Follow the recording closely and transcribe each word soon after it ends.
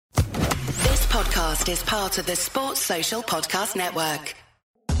podcast is part of the Sports Social Podcast Network.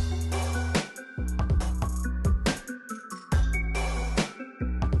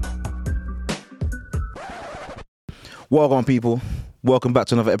 Welcome, people. Welcome back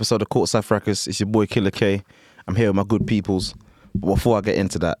to another episode of Courtside Fracas. It's your boy Killer K. I'm here with my good peoples. But before I get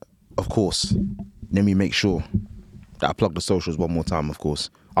into that, of course, let me make sure that I plug the socials one more time, of course.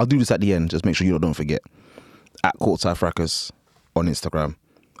 I'll do this at the end. Just make sure you don't forget. At Courtside Fracas on Instagram.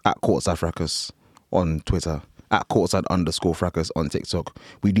 At Courtside Fracas on Twitter. At Courtside_Fracas on TikTok.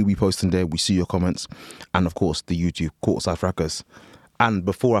 We do be posting there. We see your comments. And, of course, the YouTube, Courtside Fracas. And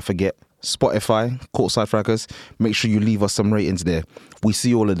before I forget, Spotify, Courtside Fracas, make sure you leave us some ratings there. We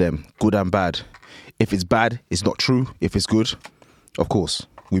see all of them, good and bad. If it's bad, it's not true. If it's good, of course,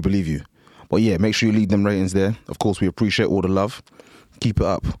 we believe you. But yeah, make sure you leave them ratings there. Of course, we appreciate all the love. Keep it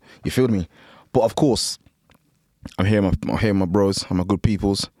up. You feel me? But of course, I'm here my bros, I'm my good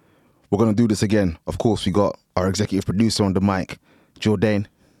peoples. We're going to do this again. Of course, we got our executive producer on the mic, Jordan.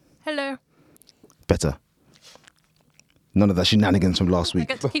 Hello. Better. None of that shenanigans from last week.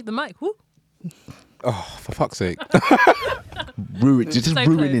 I get to keep the mic. Woo. Oh, for fuck's sake. Just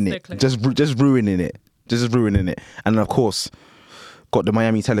ruining it. Just ruining it. And of course, got the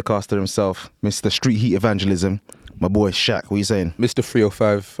Miami Telecaster himself, Mr. Street Heat Evangelism, my boy Shaq. What are you saying? Mr.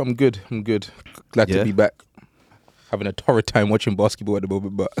 305. I'm good. Glad to be back. Having a torrid time watching basketball at the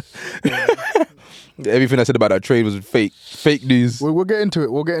moment, but everything I said about that trade was fake news. We'll get into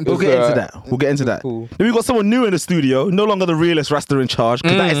it. We'll get into that. Cool. Then we got someone new in the studio. No longer the realest Rasta in charge,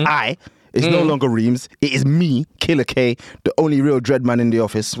 because that is I. It's no longer Reams. It is me, Killer K, the only real dread man in the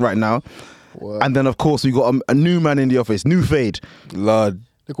office right now. What? And then, of course, we got a new man in the office, New Fade. Lord.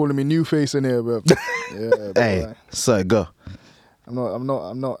 They're calling me New Face in here, bro. Yeah, Hey, sir, go. I'm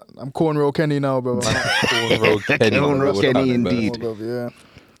Cornrow Kenny now, bro. Cornrow Kenny, indeed. Yeah.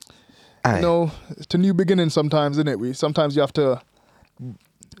 Aye. You know, it's a new beginning sometimes, isn't it? Sometimes you have to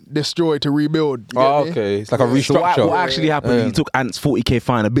destroy to rebuild. You get me? Okay. It's like a So restructure. what actually happened, he took Ant's 40k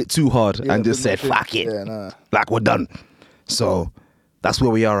fine a bit too hard and just said, fuck it. Yeah, nah. Like, we're done. So, that's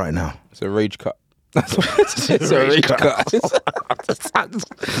where we are right now. It's a rage cut. It's a rage cut.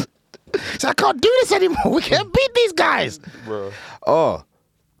 So I can't do this anymore. We can't beat these guys. Bro. Oh.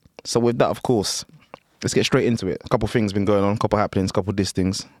 So with that, of course, let's get straight into it. A couple things been going on, a couple happenings, a couple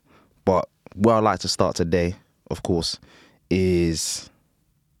distings. But where I'd like to start today, of course, is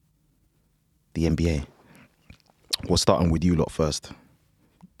the NBA. We're starting with you lot first.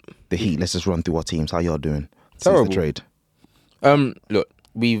 The Heat, let's just run through our teams. How y'all doing since the trade? Look,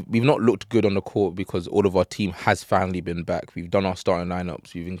 we've not looked good on the court because all of our team has finally been back. We've done our starting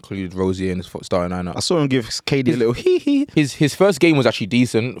lineups. We've included Rozier in his starting lineup. I saw him give KD a little hee-hee. His first game was actually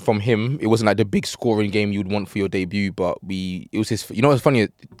decent from him. It wasn't like the big scoring game you'd want for your debut, but it was his. You know what's funny?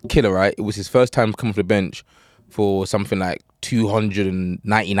 Killer, right? It was his first time coming off the bench for something like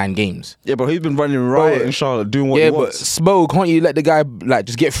 299 games. Yeah, but he's been running riot in Charlotte, doing what he wants. But Smoke, can't you let the guy like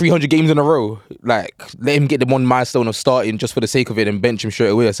just get 300 games in a row? Like, let him get the one milestone of starting just for the sake of it and bench him straight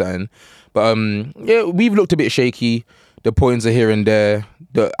away or something. But yeah, we've looked a bit shaky. The points are here and there.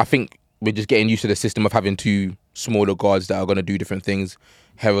 I think we're just getting used to the system of having two smaller guards that are going to do different things.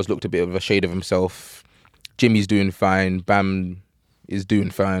 Hero's looked a bit of a shade of himself. Jimmy's doing fine. Bam is doing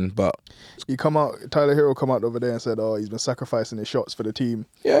fine, but Tyler Hero come out over there and said, oh, he's been sacrificing his shots for the team.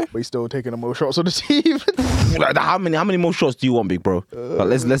 Yeah. But he's still taking the most shots on the team. Like, how many more shots do you want, big bro? Like,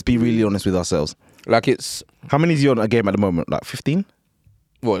 let's be really honest with ourselves. like it's How many is he on a game at the moment? Like 15?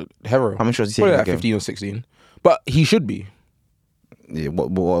 what Hero. How many shots is he Probably taking like a game? 15 or 16. But he should be. Yeah,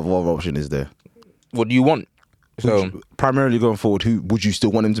 what option is there? What do you want? So Primarily going forward, who would you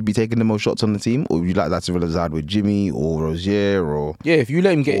still want him to be taking the most shots on the team, or would you like that to reside with Jimmy or Rozier or? yeah, if you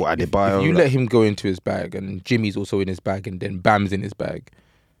let him get, Or if Adebayo, you like- let him go into his bag, and Jimmy's also in his bag, and then Bam's in his bag,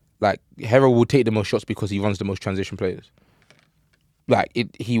 like Hero will take the most shots because he runs the most transition players. Like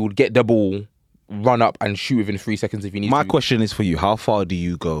he would get the ball, run up and shoot within 3 seconds if he needs My to. question is for you: how far do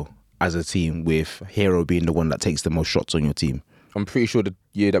you go as a team with Hero being the one that takes the most shots on your team? I'm pretty sure the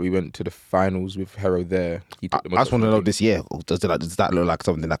year that we went to the finals with Hero there, he took the most I just shots want to on know the team. this year. Does that look like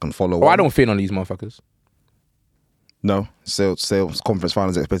something that can follow? Oh, I on? don't fit on these motherfuckers. No, sales conference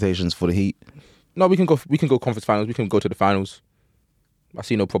finals expectations for the Heat. No, we can go conference finals. We can go to the finals. I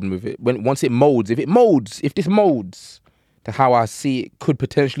see no problem with it. If this molds to how I see it could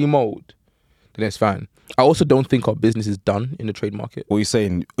potentially mold, then it's fine. I also don't think our business is done in the trade market. What are you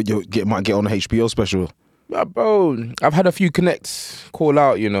saying? You might get on a HBO special. Yeah, bro, I've had a few connects call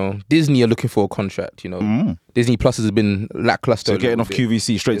out, Disney are looking for a contract, Disney Plus has been lackluster. So getting off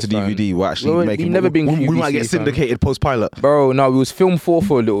QVC straight to DVD, fine. we're actually Well, making... we've never been we might QVC, get syndicated post-pilot. Bro, no, we was film 4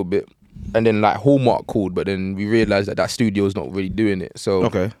 for a little bit. and then like Hallmark called, but then we realised that studio is not really doing it. So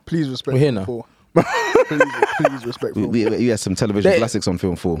Okay. Please respect We're here Film now. 4. please respect Film 4. We had some television classics on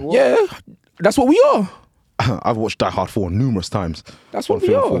Film 4. yeah, that's what we are. I've watched Die Hard 4 numerous times. That's on what we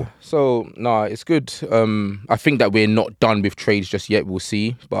Film are. 4. So nah, it's good. I think that we're not done with trades just yet. We'll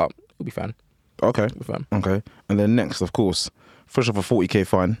see, but it'll be fine. Okay. It'll be fine. Okay. And then next, of course, fresh off a 40k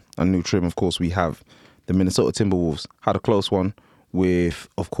fine and new trim, of course, we have the Minnesota Timberwolves. Had a close one with,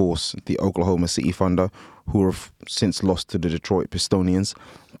 of course, the Oklahoma City Thunder, who have since lost to the Detroit Pistonians.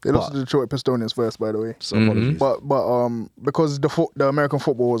 They lost to the Detroit Pistonians first, by the way. So apologies. But because the American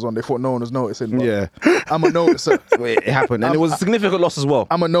football was on, they thought no one was noticing. But Yeah. I'm a noticer. It happened. And it was a significant loss as well.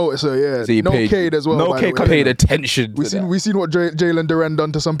 I'm a noticer, yeah. So you no paid- Cade as well. no by Cade the way. coming Paid attention. We to seen what Jalen Duren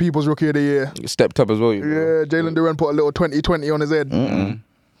done to some people's rookie of the year. that. Stepped up as well. You know. Yeah, Jalen Duren put a little 20-20 on his head.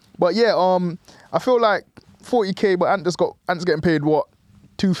 But yeah, I feel like 40k, but Ant's getting paid what,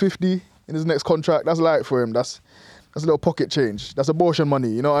 $250 in his next contract. That's light for him. That's a little pocket change. That's abortion money.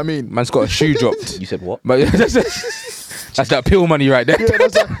 You know what I mean? Man's got a shoe dropped. You said what? But that's that pill money right there. Yeah,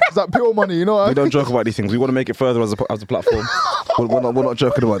 that's that pure money. You know what I We mean? don't joke about these things. We want to make it further as a platform. we're not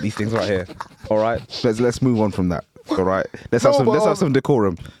joking about these things right here. All right? Let's move on from that. All right? Let's have some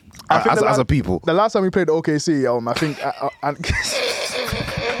decorum I think as a people. The last time we played OKC, I think.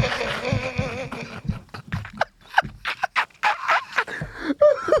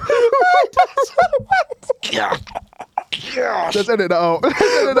 Let's edit that out. Let's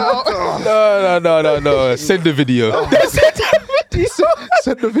edit that out. No. Send the video.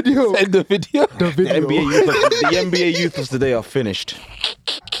 Send the video. Send the video. The The video. NBA youth of today are finished.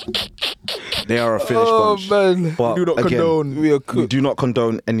 They are a finished Oh bunch. man. But Do not again, condone. We are we do not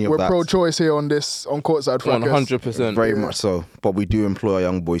condone any of We're that. pro-choice here on Courtside Fracas. 100%. Very much so. But we do employ our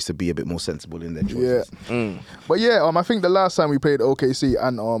young boys to be a bit more sensible in their choices. Yeah. But yeah, I think the last time we played OKC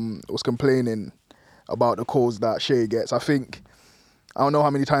and was complaining about the calls that Shea gets. I think I don't know how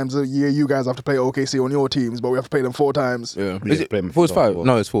many times a year you guys have to play OKC on your teams, but we have to play them 4 times. Yeah. Yeah, Is it play 'em 4 is 5? four.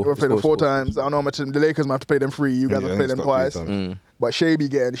 No, it's 4. We have to play them 4 times. I don't know how much the Lakers might have to play them 3. You guys have to play them twice. But Shea be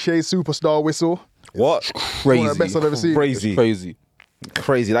getting Shea's superstar whistle. What? One of the best I've ever seen. Crazy.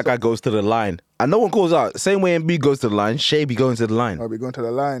 Crazy. That guy goes to the line. And no one calls out. Same way Embiid goes to the line, Shea be going to the line. I'll be going to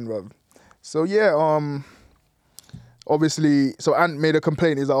the line, bro. So yeah, obviously, so Ant made a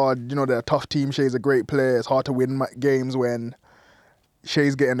complaint. He's like, they're a tough team. Shea's a great player. It's hard to win games when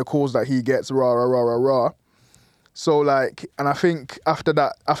Shea's getting the calls that he gets. Rah rah rah rah rah. So like, and I think after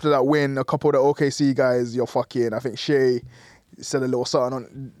that win, a couple of the OKC guys, you're fucking. I think Shea said a little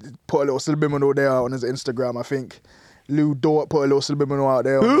something put a little subliminal there on his Instagram. I think Lou Dort put a little subliminal out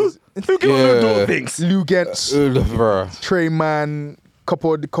there. Who give Yeah. a little things? Lou Gents, Trey Mann,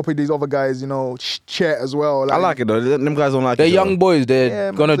 couple of these other guys, Chet as well. I like it though. Them guys don't like They're each young other. boys. They're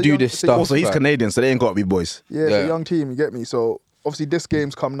Yeah, man, gonna it's a do young- this it's a- stuff. Also, he's like- Canadian, so they ain't got to be boys. Yeah, it's Yeah. a young team, you get me? So obviously this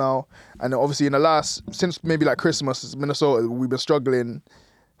game's come now, and obviously since maybe like Christmas, Minnesota, we've been struggling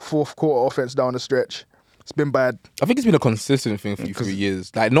 4th quarter offense down the stretch. It's been bad. I think it's been a consistent thing for you for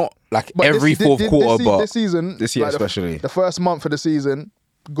years. Like not like But every this- fourth this- quarter, this, but this season, This year like especially. the first month of the season,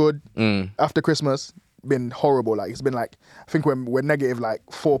 good. After Christmas, been horrible. Like it's been like I think we're negative like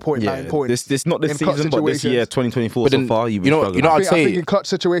 4.9 points. This not this in clutch season, but this year, situations. 2024 But so then, far, you've been you know struggling. what I I'd think say- in clutch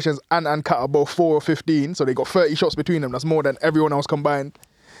situations, Ant and Kat are both 4 or 15, so they got 30 shots between them. That's more than everyone else combined.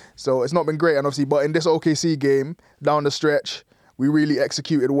 So it's not been great, and obviously, but in this OKC game down the stretch, we really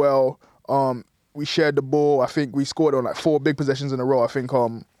executed well. We shared the ball. I think we scored on like 4 big possessions in a row. I think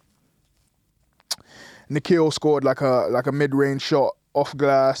Nikhil scored like a mid-range shot off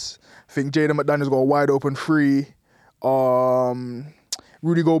glass. I think Jaden McDaniels got a wide open 3.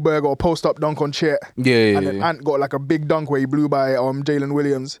 Rudy Gobert got a post-up dunk on Chet. Yeah. And then Ant got like a big dunk where he blew by Jalen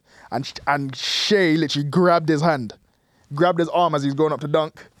Williams. And Shea literally grabbed his hand. Grabbed his arm as he's going up to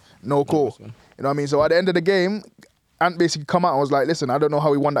dunk. No call. You know what I mean? So at the end of the game, Ant basically come out and was like, listen, I don't know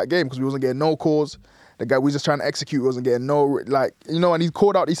how we won that game because we wasn't getting no calls. The guy we was just trying to execute wasn't getting no, and he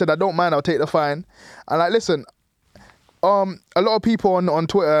called out, he said, I don't mind, I'll take the fine. And like, listen, a lot of people on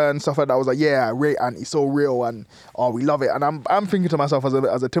Twitter and stuff like that was like, yeah, I rate Ant, he's so real and we love it. And I'm thinking to myself as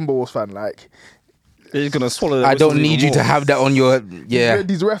a Timberwolves fan, like, They're just gonna swallow. I don't need you to have that on your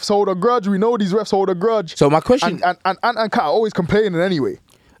these refs hold a grudge. We know these refs hold a grudge. So my question, And Kat are always complaining anyway.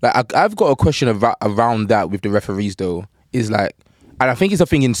 like I've got a question around that with the referees though. Is like, and I think it's a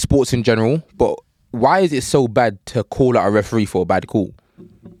thing in sports in general, but why is it so bad to call out a referee for a bad call?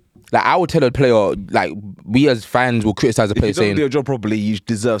 Like I would tell a player, like we as fans will criticize a If player you don't saying, do your job properly, you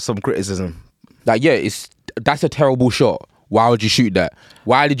deserve some criticism. like, yeah, that's a terrible shot. why would you shoot that?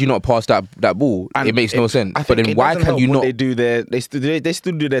 Why did you not pass that ball? And it makes no sense. I But think then it why doesn't can help you when not? They do they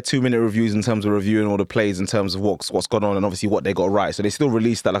still do their 2-minute reviews in terms of reviewing all the plays in terms of what's gone on and obviously what they got right. So they still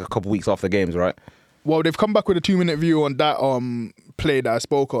release that like a couple weeks after games, right? Well, they've come back with a 2-minute view on that play that I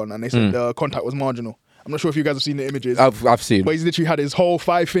spoke on, and they said the contact was marginal. I'm not sure if you guys have seen the images. I've seen. But he's literally had his whole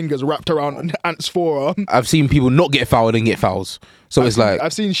 5 fingers wrapped around Ant's forearm. I've seen people not get fouled and get fouls. So it's like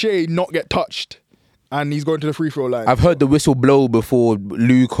I've seen Shea not get touched, and he's going to the free throw line. I've heard the whistle blow before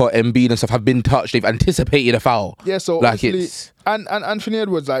Luke or Embiid and stuff have been touched. They've anticipated a foul. Yeah, so like obviously, it's and Anthony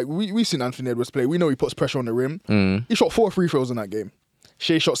Edwards, like we seen Anthony Edwards play. We know he puts pressure on the rim. He shot 4 free throws in that game.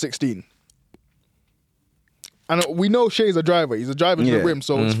 Shea shot 16. And we know Shea's a driver. He's a driver to the rim,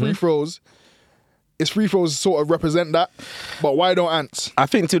 so his free throws sort of represent that. But why don't Ants? I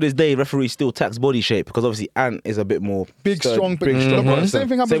think to this day, referees still tax body shape because obviously Ant is a bit more Big, strong, big, big, strong. person. The same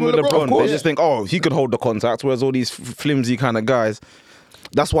thing happens with LeBron. They just think, oh, he could hold the contact, whereas all these flimsy kind of guys.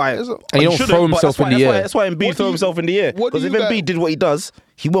 That's why. And he don't throw himself in the air. That's why Embiid throw himself in the air. Because if Embiid did what he does,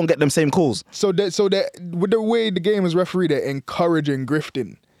 he won't get them same calls. So with the way the game is refereed, they're encouraging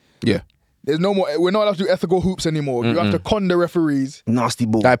grifting. yeah. There's no more. We're not allowed to do ethical hoops anymore. You have to con the referees. Nasty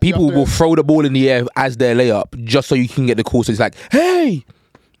ball. Like people will throw the ball in the air as their layup just so you can get the call. So it's like, hey,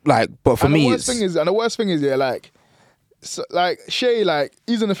 like. But for me, the worst thing is, yeah, like Shea, like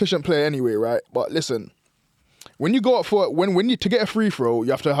he's an efficient player anyway, right? But listen, when you go up for when you to get a free throw, you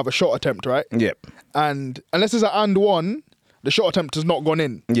have to have a shot attempt, right? Yep. And unless it's an and one, the shot attempt has not gone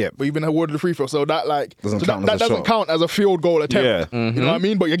in. Yep. But you've been awarded the free throw, so that Doesn't count as that a doesn't shot. count as a field goal attempt. Yeah. You know what I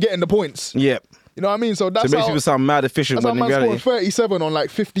mean? But you're getting the points. Yep. You know what I mean? So that's So it makes how, people sound mad efficient that's how when in man scoring reality. 37 on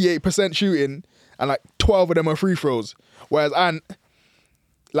like 58% shooting, and like 12 of them are free throws. Whereas Ant,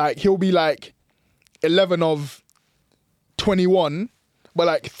 like he'll be like 11 of 21, but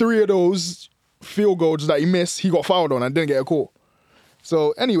like 3 of those field goals that he missed, he got fouled on and didn't get a call.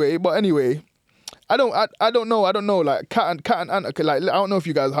 So anyway, I don't know. Like Cat and Ant, like I don't know if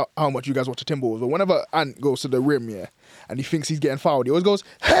you guys how much you guys watch the Timberwolves, but whenever Ant goes to the rim, yeah, and he thinks he's getting fouled, he always goes,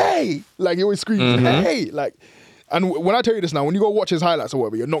 "Hey!" Like he always screams, "Hey!" Like, and when I tell you this now, when you go watch his highlights or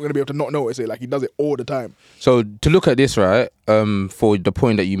whatever, you're not gonna be able to not notice it. Like he does it all the time. So to look at this, right, for the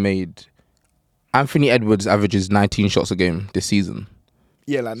point that you made, Anthony Edwards averages 19 shots a game this season.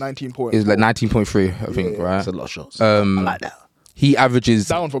 Yeah, like 19 points. It's like 19.3, I think, right? That's a lot of shots. I like that. He averages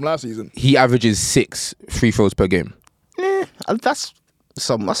down from last season. 6 free throws per game.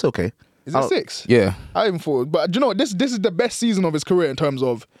 That's okay. Is it 6? Yeah. I even thought, but do you know what? This is the best season of his career in terms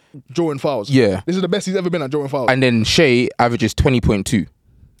of drawing fouls. Yeah. This is the best he's ever been at drawing fouls. And then Shea averages 20.2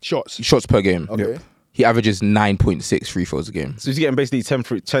 shots per game. Okay. He averages 9.6 free throws a game. So he's getting basically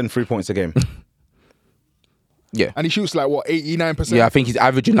 10 free points a game. Yeah. And he shoots like what, 89%? Yeah, I think he's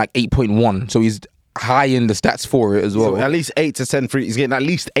averaging like 8.1. So he's high in the stats for it as well. So at least 8 to 10 free. He's getting at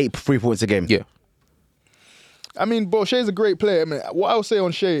least 8 free points a game. Yeah. I mean, bro, Shea's a great player. I mean, what I'll say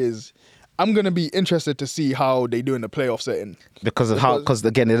on Shea is, I'm gonna be interested to see how they do in the playoff setting Because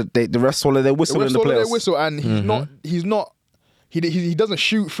again, the rest swallow their whistle in the swallow playoffs. their whistle, and he doesn't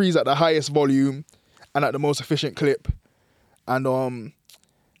shoot threes at the highest volume and at the most efficient clip, and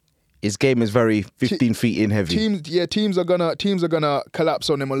His game is very 15 feet in heavy. teams are gonna collapse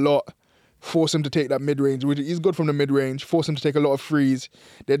on him a lot, force him to take that mid range, which he's good from the mid range. Force him to take a lot of threes.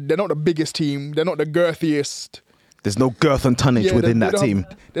 They're not the biggest team. They're not the girthiest. There's no girth and tonnage within that team.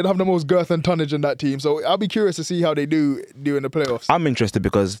 They don't have the most girth and tonnage in that team. So I'll be curious to see how they do in the playoffs. I'm interested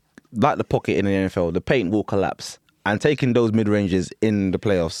because, like the pocket in the NFL, the paint will collapse, and taking those mid ranges in the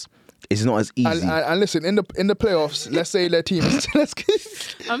playoffs is not as easy. And listen, in the playoffs, let's say their team is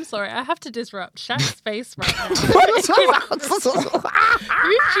I'm sorry, I have to disrupt Shaq's face right now. Who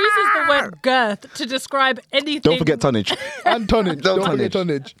chooses the word girth to describe anything? Don't forget tonnage. and tonnage. Don't forget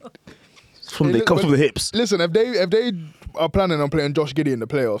tonnage. It comes from the hips. Listen, if they are planning on playing Josh Giddey in the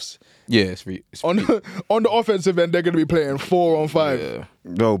playoffs, Yeah, it's on the offensive end, they're going to be playing 4-on-5. yeah.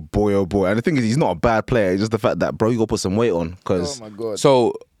 Oh boy. And the thing is, he's not a bad player. It's just the fact that, bro, you got to put some weight on. Oh Because my god.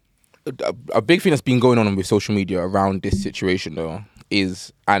 So a big thing that's been going on with social media around this situation though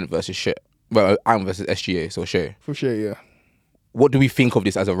is Ant versus Shea. Well, Ant versus SGA, so Shea. For sure, yeah. What do we think of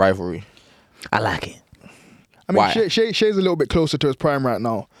this as a rivalry? I like it. I mean, Why? Shea's a little bit closer to his prime right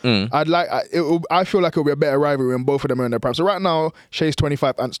now. I feel like it'll be a better rivalry when both of them are in their prime. So right now, Shea's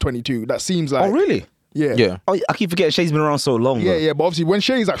 25, Ant's 22. That seems like... Oh, really? Yeah. Yeah. Oh, I keep forgetting Shea's been around so long. Yeah, though. yeah. But obviously, when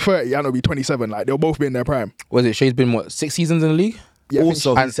Shea's like 30, Ant will be 27. Like, they'll both be in their prime. Was it Shea's been 6 seasons in the league? Yeah, I think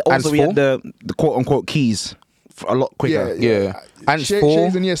Also, Ant's we had 4? the quote unquote keys for a lot quicker. Yeah. Ant's Shea's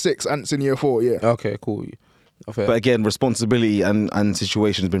 4? in year 6, Ant's in year 4, yeah. Okay, cool. Okay. But again, responsibility and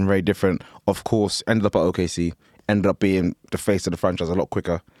situation has been very different. Of course, ended up at OKC. ended up being the face of the franchise a lot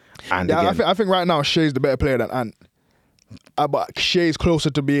quicker. And Yeah, again, I think right now Shea's the better player than Ant. But Shea's closer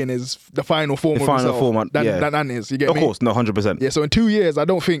to being the final form The of final himself form, than Ant is. You get of me? course, no, 100%. Yeah. So in 2 years, I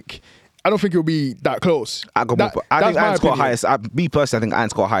don't think it'll be that close. I think That's my Ant's got opinion. highest. Me personally, I think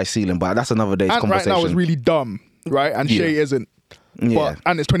Ant's got a high ceiling, but that's another day's Ant right conversation. now is really dumb, right? And Shea isn't. Yeah. But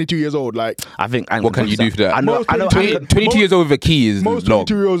Ant is 22 years old. Like I think. Ant What can you do for that? I know. Most I know. 22 years old with a key is most long.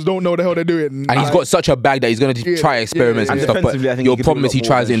 22-year-olds don't know the hell they're doing. And he's got such a bag that he's going to try experiments yeah, and yeah. stuff. But Defensively, I think your he can do problem a is he lot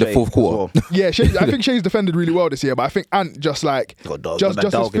tries it more in the than fourth Shea quarter. as well. Yeah, I think Shea's defended really well this year, but I think Ant just like Got dog- just got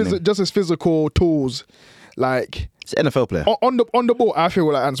that dog in him. just his physical tools, like He's an NFL player. on the ball. I feel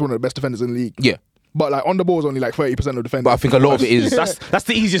like Ant's one of the best defenders in the league. Yeah. But like on the ball is only like 30% of defenders. But I think a lot of it is. That's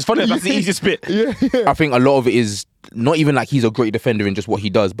the easiest. Funny, that's the easiest bit. I think a lot of it is not even like he's a great defender in just what he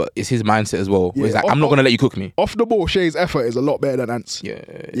does, but it's his mindset as well. Where he's Yeah. like, I'm not going to let you cook me. Off the ball, Shea's effort is a lot better than Ant's.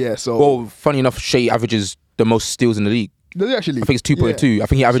 Yeah. So Well, funny enough, Shea averages the most steals in the league. does he actually? I think it's 2.2. Yeah. I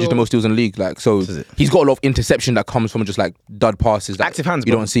think he averages So- the most steals in the league. Like, so is it? he's got a lot of interception that comes from just like dud passes. That Active hands,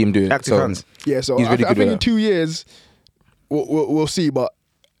 You bro. don't see him doing. Active So hands. Yeah, so He's really I good think with in that. 2 years we'll see. But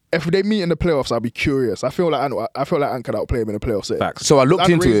if they meet in the playoffs, I'll be curious. I feel like Ant could outplay him in the playoffs. Facts. So I looked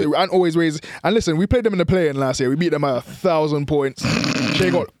Ant into it. Ant always raises. And listen, we played them in the play-in last year. We beat them at 1,000 points.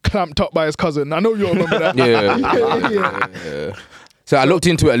 Shea got clamped up by his cousin. I know you remember that. Yeah. So I looked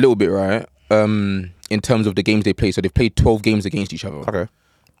into it a little bit, right? In terms of the games they play. So they've played 12 games against each other. Okay.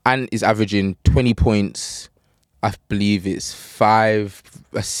 Ant is averaging 20 points. I believe it's 5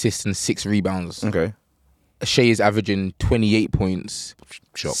 assists and 6 rebounds. Okay. Shea is averaging 28 points,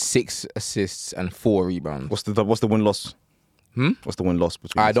 Shock. 6 assists and 4 rebounds. What's the win loss? What's the win loss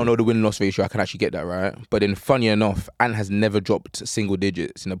between? I don't know the win-loss ratio. I can actually get that right. But then, funny enough, Ant has never dropped single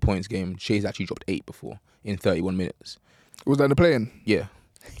digits in a points game. Shea's actually dropped 8 before in 31 minutes. Was that in the play-in? Yeah.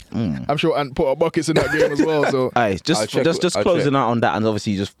 I'm sure Ant put up buckets in that game as well. So Aye, I'll just check just I'll closing check. out on that, and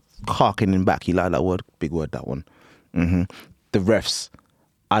obviously just harkening back. You like that word? Big word, that one. The refs.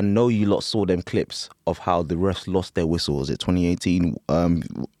 I know you lot saw them clips of how the refs lost their whistles. It 2018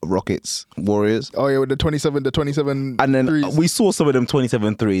 Rockets Warriors, oh yeah, with the 27 and then threes. we saw some of them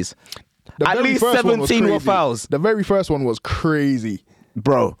 27 threes. The At very least first one was 17 were crazy. fouls, The very first one was crazy.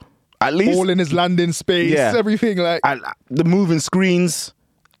 bro. At least All in his landing space, Yeah. everything like. and the moving screens.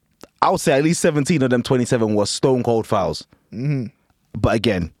 I would say at least 17 of them 27 were stone cold fouls. But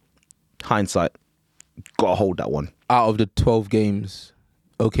again, hindsight, gotta hold that one. Out of the 12 games,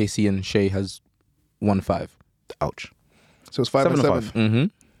 OKC and Shea has won 5. Ouch. So it's 5 and 7 7.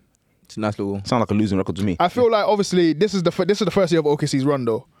 and 5. It's a nice little... Sound like a losing record to me. I feel like obviously this is the first year of OKC's run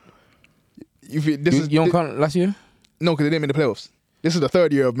though. You don't count last year? No, because they didn't make the playoffs. This is the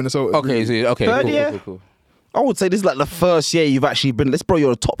third year of Minnesota. Okay, so, okay. Third cool, year? cool. I would say this is like the first year you've actually been. Let's bro,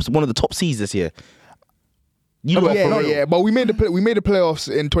 you're one of the top seeds this year. You lot Yeah, for no, real. yeah, but we made the playoffs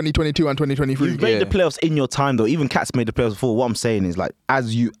in 2022 and 2023. You've made Yeah. the playoffs in your time though. Even Cats made the playoffs before. What I'm saying is like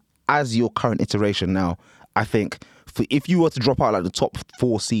as your current iteration now, I think if you were to drop out like the top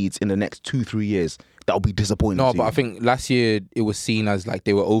 4 seeds in the next 2-3 years, that would be disappointing. No, to but you. I think last year it was seen as like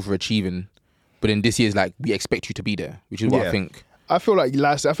they were overachieving. But then this year's like, we expect you to be there, which is what Yeah. I think. I feel like the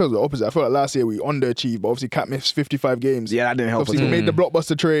opposite. I feel like last year we underachieved, but obviously Cat missed 55 games. Yeah, that didn't help Obviously, at we all. made the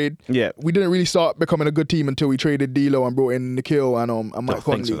blockbuster trade. Yeah. We didn't really start becoming a good team until we traded D'Lo and brought in Nikhil and Mike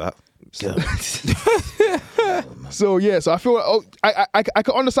Thanks Conley. for that. So yeah, so I feel like I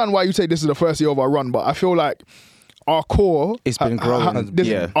can understand why you say this is the first year of our run, but I feel like our core It's been growing,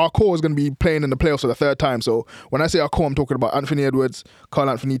 yeah. Our core is going to be playing in the playoffs for the third time. So when I say our core, I'm talking about Anthony Edwards, Karl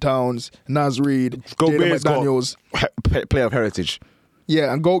Anthony Towns, Naz Reid, Jaden Gobert's got McDaniels. player of heritage.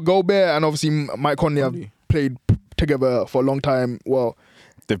 Yeah, and Gobert and obviously Mike Conley have played together for a long time. Well,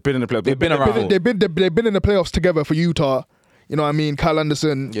 They've been in the playoffs. They've been around. they've been in the playoffs together for Utah. You know what I mean? Kyle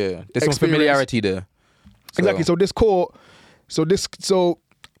Anderson. Yeah, there's some experience. familiarity there. Exactly. So this core, so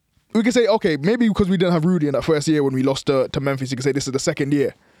we can say, okay, maybe because we didn't have Rudy in that first year when we lost to Memphis, you can say this is the second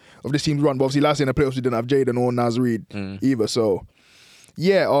year of this team's run. But obviously last year in the playoffs we didn't have Jaden or Naz Reid either. So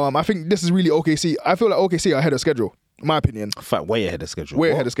yeah, I think this is really OKC. I feel like OKC are ahead of schedule, in my opinion. In fact, way ahead of schedule. Way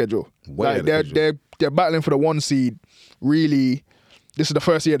What? ahead of schedule. Way Like ahead of schedule. they're battling for the 1 seed. Really, this is the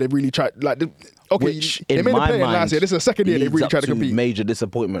first year they've really tried. Like, Which they in made the my play-in mind last year. This is the second year they've leads really up tried to compete. Major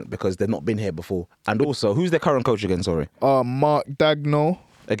disappointment because they've not been here before. And also, who's their current coach again? Sorry. Mark Dagnall.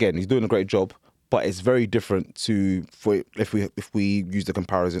 Again, he's doing a great job, but it's very different if we use the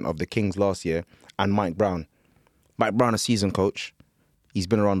comparison of the Kings last year and Mike Brown. Mike Brown, a seasoned coach. He's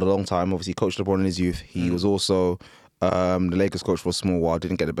been around a long time. Obviously, coached LeBron in his youth. He was also the Lakers coach for a small while.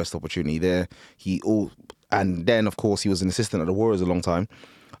 Didn't get the best opportunity there. And then, of course, he was an assistant at the Warriors a long time.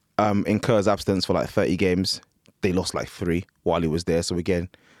 In Kerr's absence for like 30 games, they lost like 3 while he was there. So again,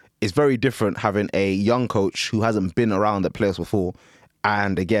 it's very different having a young coach who hasn't been around the playoffs before,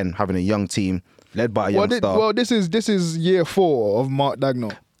 and again having a young team led by a young star. Well, this is year 4 of Mark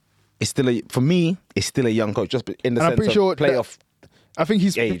Dagnall. It's still for me, it's still a young coach, just in the And I'm sense pretty of sure playoff. I think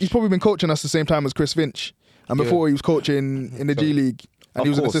he's age. probably been coaching us the same time as Chris Finch, and before he was coaching in the G League, and Of he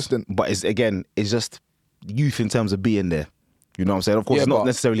was an course, assistant. But it's just youth in terms of being there. You know what I'm saying? Of course, Yeah, it's not but-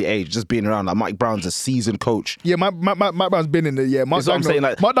 necessarily age, just being around. Like Mike Brown's a seasoned coach. Yeah, Mike Brown's been in the Mark That's what I'm Dagnall, saying,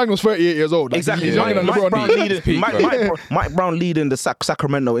 like- Mark Dagnall's 38 years old. Like, Exactly. He's younger than Mike LeBron. Brown leading, Mike Brown leading the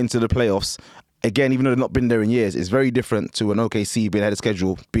Sacramento into the playoffs. Again, even though they've not been there in years, it's very different to an OKC being ahead of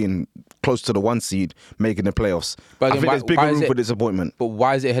schedule, being close to the 1 seed, making the playoffs. But I again, think why- there's bigger why is room it- for disappointment. But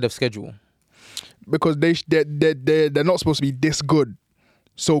why is it ahead of schedule? Because they're not supposed to be this good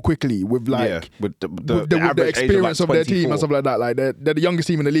so quickly with like with with the average age experience of, like their team 24 and stuff like that. Like they're the youngest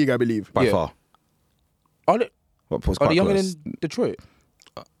team in the league, I believe. by Yeah. far. Are they, But it's are quite they younger close. than Detroit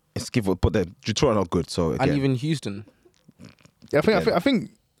It's but the Detroit are not good. So again, and even Houston? Yeah, I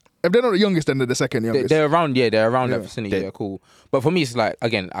think if they're not the youngest, then they're the second youngest. They're around, they're around Yeah. that vicinity. They- Yeah, cool. But for me, it's like,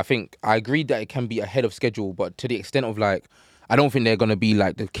 again, I think I agree that it can be ahead of schedule, but to the extent of like, I don't think they're gonna be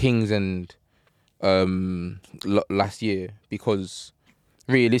like the Kings and last year, because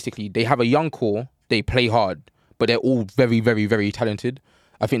realistically, they have a young core, they play hard, but they're all very, very, very talented.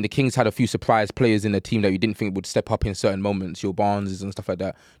 I think the Kings had a few surprise players in the team that you didn't think would step up in certain moments. Your Barneses and stuff like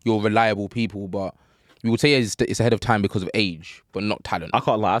that. Your reliable people, but you would say it's ahead of time because of age, but not talent. I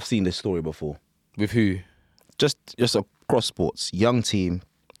can't lie. I've seen this story before. With who? Just across sports, young team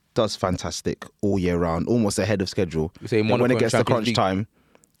does fantastic all year round, almost ahead of schedule. You say And Monaco when it in gets to Champions crunch League. time,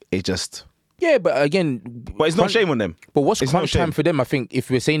 it just. Yeah, but again, But it's no shame on them. But what's It's no crunch time shame. for them? I think if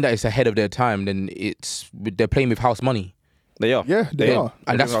we're saying that it's ahead of their time, then they're playing with house money, They are. Yeah, they are.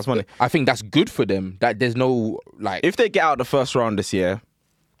 and They're house money. I think that's good for them. That there's no like. If they get out the first round this year,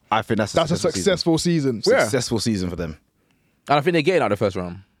 I think that's That's a successful season. successful season for them. And I think they're getting out the first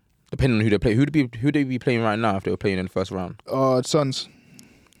round, depending on who they play. Who they be playing right now if they were playing in the first round? Suns.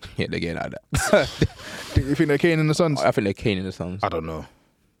 Yeah, they're getting out of that. You think they're Kane in the Suns? I think they're caning the Suns. I don't know.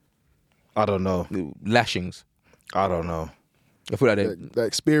 Lashings. I don't know. I feel like they. The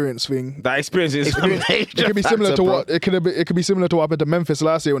experience thing. That experience is a major It could be similar factor, to bro. what it could be similar to what happened to Memphis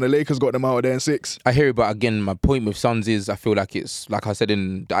last year when the Lakers got them out of there in 6. I hear it, but again, my point with Suns is I feel like it's like I said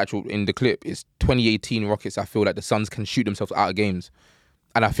in the clip. It's 2018 Rockets. I feel like the Suns can shoot themselves out of games,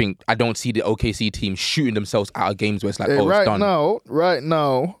 and I don't see the OKC team shooting themselves out of games where it's like, Hey, oh, it's done. right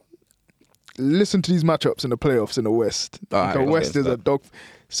now, listen to these matchups in the playoffs in the West. Alright, The okay, West is a dog.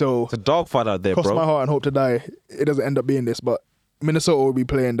 So It's a dogfight out there, cross my bro. heart and hope to die it doesn't end up being this. But Minnesota will be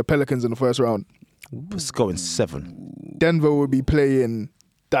playing the Pelicans in the first round. It's going 7. Denver will be playing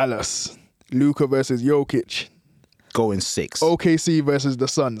Dallas. Luka versus Jokic. Going 6. OKC versus the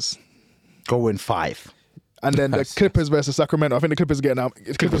Suns. Going 5. And then the Clippers versus Sacramento. I think the Clippers are getting out.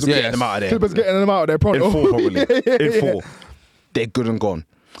 Clippers yeah, are Getting them out of there. Clippers getting them out of there pronto. In 4 probably. In 4. Yeah. They're good and gone.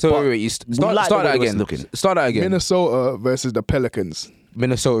 So But wait, you start like the way that the West again. looking. Start that again. Minnesota versus the Pelicans.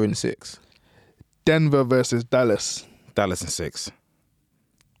 Minnesota in 6. Denver versus Dallas. Dallas in 6.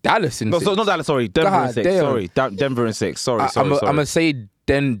 Dallas in No, 6. so not Dallas, sorry. Denver in God 6. damn. Sorry. Denver in 6. Sorry. I'm sorry. gonna say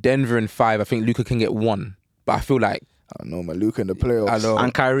Denver in 5. I think Luka can get 1, but I feel like I don't know, man. Luka in the playoffs. I know.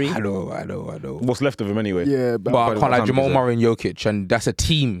 And Kyrie? I know. What's left of him anyway? Yeah, But I can't like Jamal Time Murray and Jokic, and that's a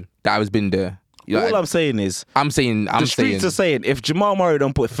team that has been there. You know, All I'm saying is, I'm saying the streets are saying, if Jamal Murray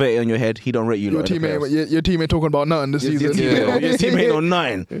don't put 30 on your head, he don't rate you. your lot in the team playoffs. ain't your team ain't talking about nothing this Your season. team, your team ain't on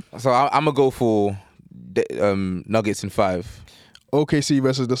 9. So I'm gonna go for Nuggets in 5, OKC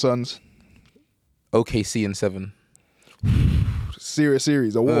versus the Suns. OKC in 7. Serious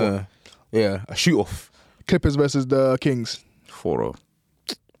series, a war. Yeah, a shoot off. Clippers versus the Kings. 4-0.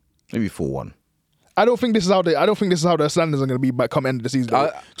 Maybe 4-1. I don't think this is how the standards are going to be by come end of the season.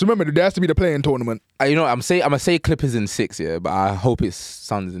 So remember, there has to be the playing tournament. You know, I'm gonna say Clippers in 6, yeah, but I hope it's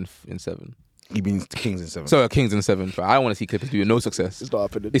Suns in 7. He means Kings in 7. So Kings in 7. But I don't want to see Clippers do no success. It's not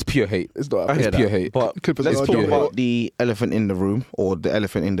happening. It's pure hate. It's not I hear happening. It's pure that. hate. But Clippers let's are talk pure about hate. the elephant in the room, or the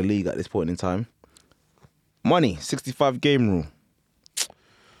elephant in the league at this point in time. Money, 65 game rule.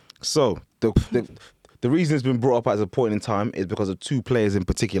 So the reason it's been brought up as a point in time is because of 2 players in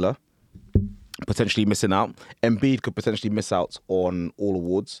particular potentially missing out. Embiid could potentially miss out on all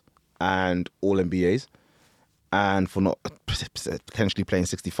awards and all NBAs, and for not potentially playing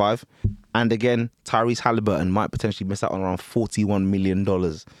 65. And again, Tyrese Halliburton might potentially miss out on around $41 million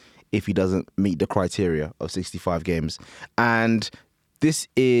if he doesn't meet the criteria of 65 games. And this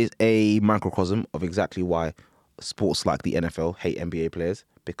is a microcosm of exactly why sports like the NFL hate NBA players,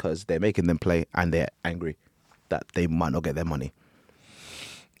 because they're making them play and they're angry. that they might not get their money.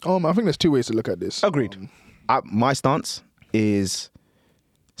 I think there's two ways to look at this. Agreed. My stance is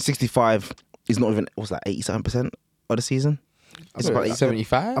 65 is not even, what's that, 87% of the season? It's about 87.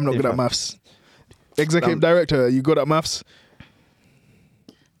 75. I'm not good at maths. Executive director, you good at maths?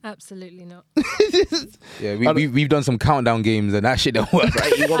 Absolutely not. Yeah, we've done some countdown games and that shit don't work.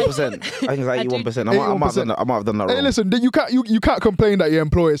 81%. I think it's 81%. I might have done that wrong. Hey, listen, you can't complain that your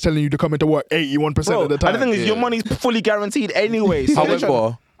employer is telling you to come into work 81% of the time. And the thing is, your money's fully guaranteed anyway. So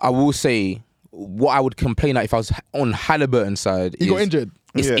However, I will say what I would complain at if I was on Halliburton's side He got injured.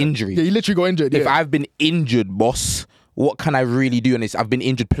 It's injury. Yeah, he literally got injured. If yeah. I've been injured, boss, what can I really do? And I've been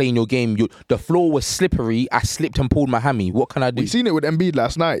injured playing your game. The floor was slippery. I slipped and pulled my hammy. What can I do? We seen it with Embiid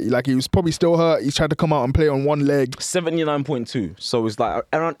last night. Like, he was probably still hurt. He's tried to come out and play on one leg. 79.2. So it's like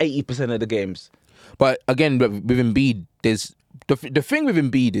around 80% of the games. But again, with Embiid, there's the thing with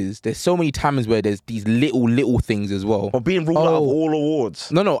Embiid is there's so many times where there's these little things as well. Or being ruled out of all awards.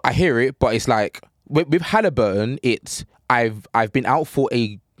 No, I hear it, but it's like with Halliburton, it's I've been out for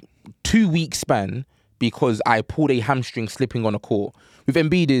a 2-week span because I pulled a hamstring slipping on a court. With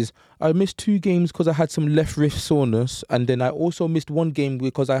Embiid is I missed 2 games because I had some left wrist soreness, and then I also missed 1 game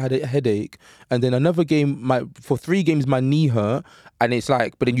because I had a headache, and then another game for 3 games my knee hurt, and it's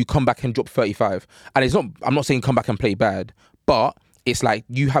like, but then you come back and drop 35, and it's not. I'm not saying come back and play bad, but it's like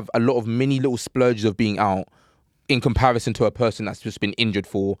you have a lot of mini little splurges of being out in comparison to a person that's just been injured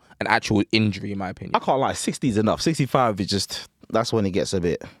for an actual injury, in my opinion. I can't lie, 60 is enough. 65 is just, that's when it gets a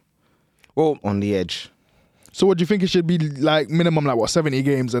bit on the edge. So what do you think it should be like minimum, like what, 70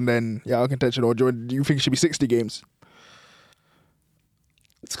 games and then out of contention, or do you think it should be 60 games?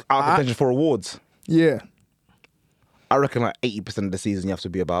 It's out of contention for awards. Yeah. I reckon like 80% of the season you have to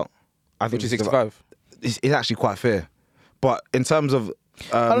be about. I think Which is 65. It's actually quite fair. But in terms of...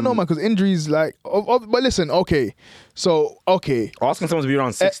 I don't know, man, because injuries, like... but listen, okay. So, okay. Asking someone to be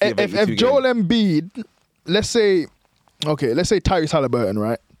around 60 of 82 if Joel Embiid, let's say Tyrese Halliburton,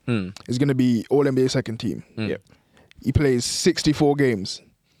 right? Is going to be All-NBA second team. Yep. He plays 64 games.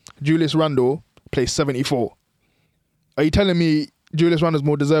 Julius Randle plays 74. Are you telling me Julius Randle's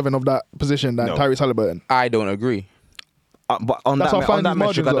more deserving of that position than Tyrese Halliburton? I don't agree. But on That's how that fine these metric, I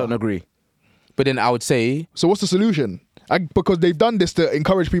margins don't are. agree. But then I would say... So what's the solution? Because they've done this to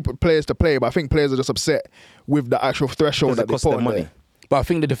encourage players to play, but I think players are just upset with the actual threshold that they costs put them on money. there. But I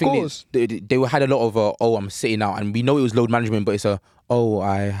think that the thing is, they had a lot of, I'm sitting out, and we know it was load management, but it's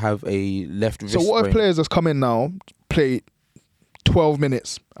I have a left wrist So what if sprain. players that's come in now play 12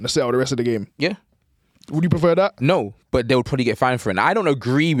 minutes and they sit out the rest of the game? Yeah. Would you prefer that? No, but they would probably get fined for it. And I don't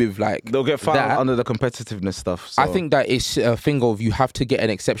agree with They'll get fined that. under the competitiveness stuff. So. I think that it's a thing of you have to get an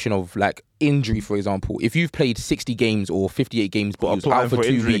exception of like injury, for example. If you've played 60 games or 58 games, but you was applying out for for 2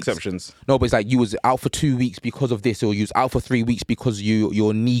 injury weeks. exceptions. No, but it's like you was out for 2 weeks because of this, or you was out for 3 weeks because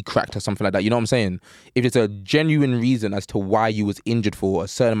your knee cracked or something like that. You know what I'm saying? If it's a genuine reason as to why you was injured for a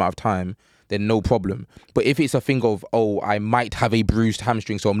certain amount of time, then no problem. But if it's a thing of, I might have a bruised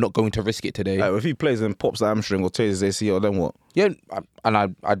hamstring, so I'm not going to risk it today. If he plays and pops the hamstring or tears his ACL, then what? Yeah,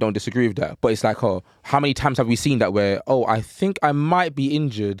 and I don't disagree with that. But it's like, how many times have we seen that where, I think I might be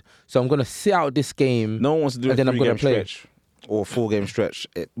injured, so I'm going to sit out this game. No one wants to do a and then I'm gonna 3-game stretch or 4-game stretch.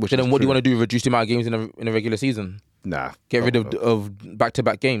 So then what do you want to do? Reduce the amount of games in a regular season? Nah. Get rid of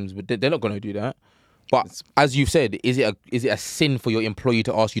back-to-back games? But they're not going to do that. But as you've said, is it a sin for your employee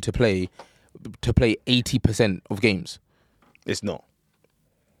to ask you to play 80% of games? It's not.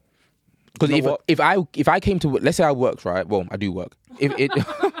 Because You know if I came to, let's say I work, right? Well, I do work. If it,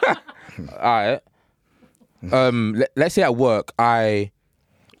 all right. Let's say at work I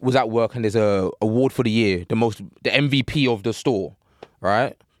was at work and there's a award for the year, the MVP of the store,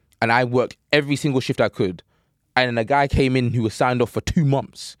 right? And I worked every single shift I could, and then a guy came in who was signed off for 2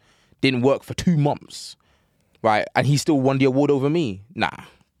 months, didn't work for 2 months, right? And he still won the award over me. Nah.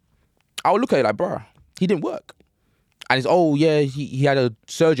 I would look at it like, bruh, he didn't work. And it's, he had a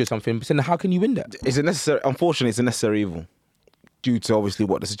surgery or something. But then how can you win that? Unfortunately, it's a necessary evil due to obviously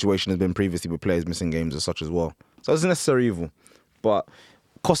what the situation has been previously with players missing games and such as well. So it's a necessary evil. But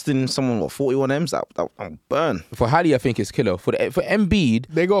costing someone, 41 M's, that burn. For Halley, I think it's killer. For Embiid...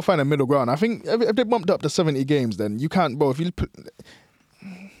 They got to find a middle ground. I think if they bumped up to 70 games, then you can't, bro,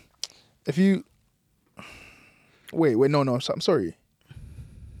 Wait, no, I'm sorry.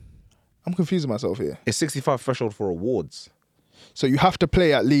 I'm confusing myself here. It's 65 threshold for awards. So you have to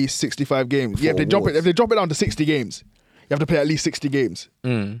play at least 65 games. For If they drop awards. it down to 60 games, you have to play at least 60 games.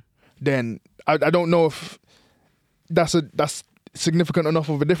 Then I don't know if that's significant enough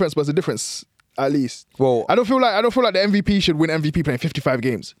of a difference, but it's a difference at least. Well, I don't feel like the MVP should win MVP playing 55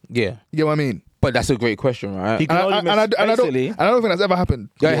 games. yeah. You get what I mean? But that's a great question, right? He can only And I miss, don't basically. think that's ever happened.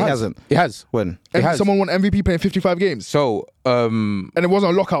 Yeah, it hasn't. It has. When? It has. Someone won MVP playing 55 games, So, and it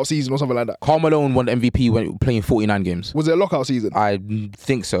wasn't a lockout season or something like that. Karl Malone won the MVP when playing 49 games. Was it a lockout season? I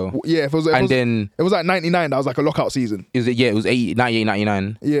think so. Yeah, if it was, And then it was like 99. That was like a lockout season. it was 98,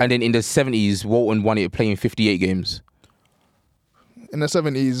 99. Yeah. And then in the 70s, Walton won it playing 58 games. In the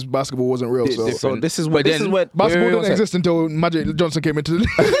 70s, basketball wasn't real. So So this is But what. This then- is what. basketball wait, didn't one exist until Magic Johnson came into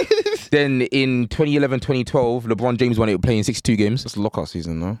the Then in 2011, 2012, LeBron James won it playing 62 games. It's a lockout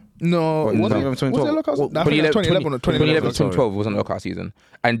season, no? No, What, was it? 2011, Was it a 2012? lockout season? Well, I think it was 2011 or 2011, 2011. 2012 wasn't a lockout season.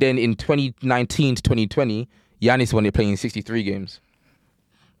 And then in 2019 to 2020, Giannis won it playing 63 games.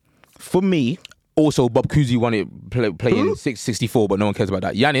 For me, Also, Bob Cousy won it playing 64, but no one cares about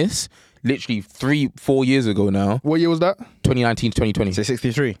that. Giannis, literally 3-4 years ago now, What year was that? 2019 to 2020. say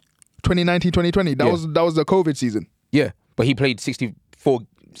 63. 2019, 2020. That Yeah. was the COVID season. Yeah, but he played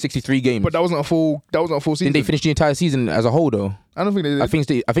 63 games. But that wasn't a full season. Didn't they finish the entire season as a whole though? I don't think they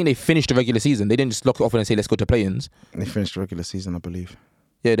did. I think they finished the regular season. They didn't just lock it off and say let's go to play-ins. They finished the regular season, I believe.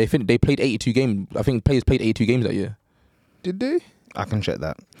 Yeah, they played 82 games. I think players played 82 games that year. Did they? I can check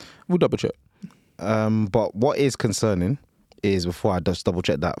that. We'll double check. But what is concerning is, before I just double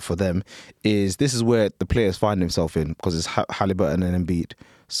check that for them, is this is where the players find himself in, because it's Halliburton and Embiid.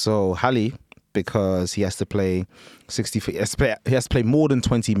 So Hally, because he has to play 60, he has to play more than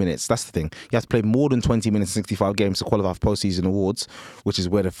 20 minutes. That's the thing. He has to play more than 20 minutes, 65 games to qualify for postseason awards, which is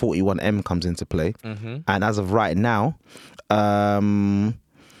where the 41M comes into play. And as of right now,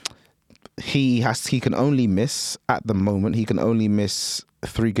 he can only miss, at the moment, he can only miss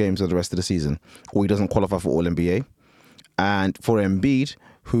 3 games of the rest of the season, or he doesn't qualify for All NBA. And for Embiid,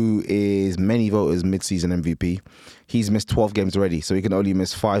 who is many voters mid-season MVP, he's missed 12 games already, so he can only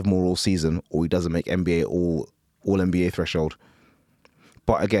miss 5 more all season, or he doesn't make NBA All NBA threshold.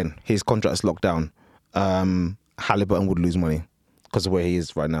 But again, his contract is locked down. Halliburton would lose money because of where he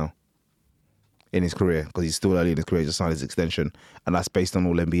is right now in his career, because he's still early in his career, just signed his extension, and that's based on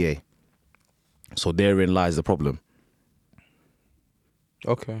All NBA. So therein lies the problem.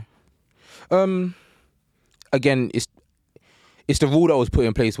 Okay. Again, it's the rule that was put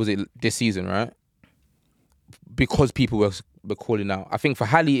in place, was it this season, right? Because people were calling out. I think for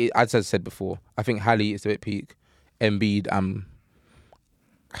Hally, as I said before, I think Hally is a bit peak. Embiid, I'm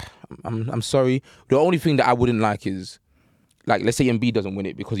sorry. The only thing that I wouldn't like is, like, let's say Embiid doesn't win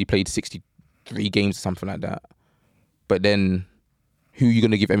it because he played 63 games or something like that. But then, who are you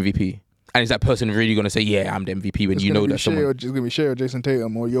going to give MVP? And is that person really going to say, yeah, I'm the MVP, when It's you gonna know be that someone... It's going to be Shea or Jason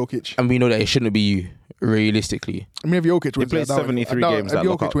Tatum or Jokic. And we know that it shouldn't be you, realistically. I mean, if Jokic wins, played 73 games If that Jokic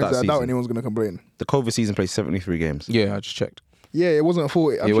lockout wins, that I doubt season. anyone's going to complain. The COVID season plays 73 games. Yeah, I just checked. Yeah, it wasn't a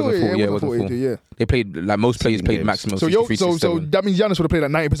 40. I'm It sure wasn't full. Yeah, it wasn't 42, full. yeah. They played, like, most players 16 played games. maximum So, 63, so 67. that means Giannis would have played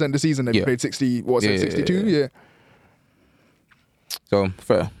like 90% of the season, then he Yeah. played 60, what was Yeah, it, yeah, 62? yeah. Yeah. So,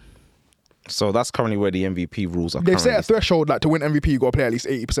 fair. So that's currently where the MVP rules are. They've set a currently. threshold, like, to win MVP, you got to play at least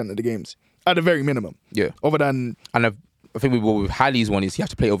 80% of the games. At the very minimum. Yeah. Other than, And I think with Hallie's one is you have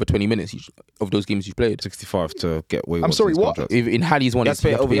to play over 20 minutes of those games you played. 65 to get away. I'm sorry, what? In Hallie's one, You it's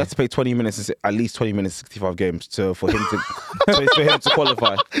have to play 20 minutes, at least 20 minutes, 65 games for him to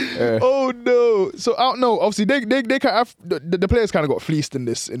qualify. oh no. So, I don't know. Obviously, they kind of, the players kind of got fleeced in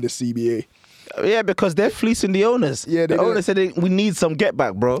this CBA. Yeah, because they're fleecing the owners. Yeah, they the do. owners said we need some get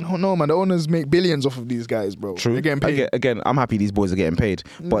back, bro. Oh no, man. The owners make billions off of these guys, bro. True. They're getting paid. Again, I'm happy these boys are getting paid.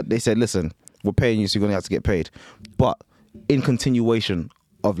 But they said, listen, we're paying you, so you're going to have to get paid. But in continuation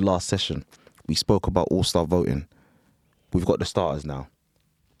of last session, we spoke about all-star voting. We've got the starters now.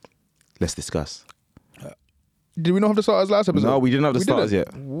 Let's discuss. Did we not have the starters last episode? No, we didn't have the We starters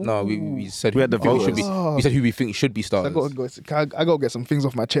didn't? yet. No, we said We had the who should voters. be. We said who we think should be I starters. got to get some things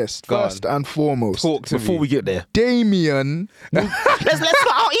off my chest. Go on. First and foremost, Talk to Before me. we get there. Damian, Let's start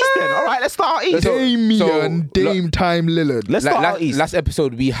out east then. All right, let's start out east. Damian, Dame Time Lillard. Let's start out east. Last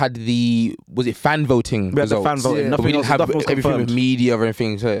episode we had was it fan voting? We had the fan results? voting. Yeah. But Nothing we didn't else, have nothing was everything with confirmed. media or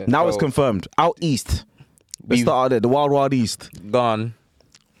anything. So, Now it's confirmed. Out east. Let's We- start out there. The Wild Wild East. gone.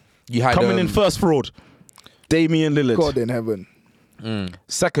 You had Coming in first fraud. Damian Lillard. God in heaven.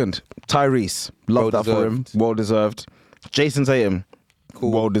 Second, Tyrese. Love that for him. Well deserved. Jason Tatum.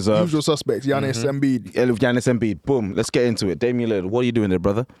 Well deserved. Usual suspects. Giannis, Embiid. Giannis Embiid. Boom. Let's get into it. Damian Lillard. What are you doing there,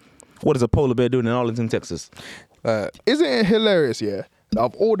 brother? What is a polar bear doing in Arlington, Texas? Isn't it hilarious? Yeah.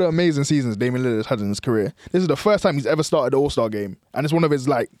 Of all the amazing seasons Damian Lillard's had in his career, this is the first time he's ever started the All-Star game, and it's one of his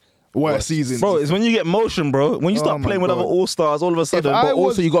worst seasons. Bro, it's when you get motion, bro. When you start my playing with God. other all-stars, all of a sudden. I But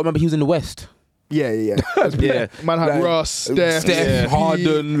was- also, you got to remember he was in the West. Yeah. Yeah. Man had Like, Russ, Steph,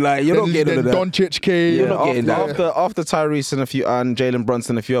 Harden. Like, you're not getting all of that. Doncic came. You're not getting that. After Tyrese and Jalen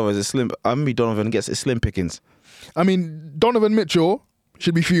Brunson and a few others, it's slim. I mean, Donovan gets it slim pickings. I mean, Donovan Mitchell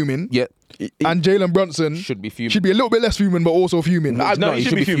should be fuming. Yeah. And Jalen Brunson Should be fuming. Should be a little bit less fuming, but also fuming. No, he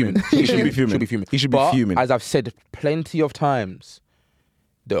should be fuming. He should be fuming. Should be fuming. He should be But, fuming. as I've said plenty of times,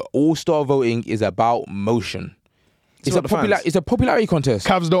 the All-Star voting is about motion. It's about the fans. it's a popularity contest.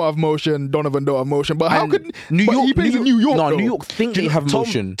 Cavs don't have motion. Donovan don't have motion. But how And could New but York? he plays in New York. No, though. New York think they have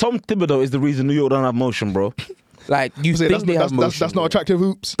motion. Tom Thibodeau is the reason New York don't have motion, bro. Like you Say, think they have motion. that's not attractive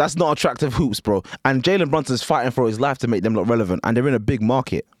hoops. That's not attractive hoops, bro. And Jalen Brunson's fighting for his life to make them look relevant, and they're in a big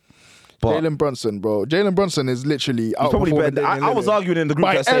market. But Jalen Brunson, bro. Jalen Brunson is literally out. probably better. I was arguing in the group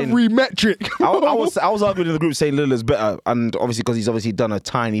by that saying every metric. I was arguing in the group saying Lillard's better, and obviously because he's obviously done a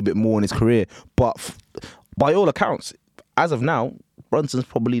tiny bit more in his career. But by all accounts, as of now, Brunson's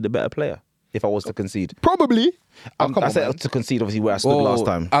probably the better player. If I was to concede, Probably. I said to concede obviously where I stood last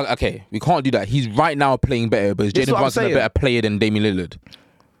time. Okay, we can't do that. He's right now playing better, but is This is Jalen what I'm Brunson a saying. better player than Damian Lillard?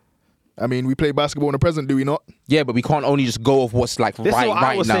 I mean, we play basketball in the present, do we not? Yeah, but we can't only just go off what's like This is what I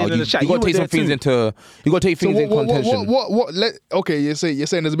right was now. saying in You the chat. got to You were take some there things too. into. You got to take things in contention. Okay, you're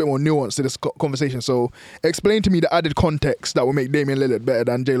saying there's a bit more nuance to this conversation. So explain to me the added context that will make Damian Lillard better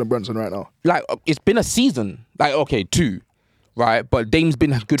than Jalen Brunson right now. Like it's been a season. Like okay, 2, right? But Dame's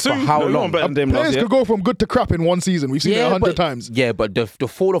been good for how No, you long? want better than Dame last Players year. could go from good to crap in one season. We've seen it 100 times. Yeah, but the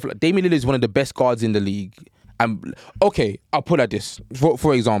fall off. Like, Damian Lillard is one of the best guards in the league. And okay, I'll put it like this.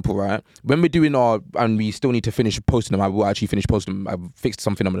 For example, right, when we're doing and we still need to finish posting them. I will actually finish posting them. I've fixed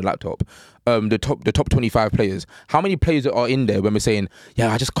something on the laptop. The top 25 players. How many players are in there when we're saying,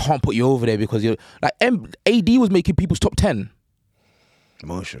 yeah, I just can't put you over there because you're like AD was making people's top 10.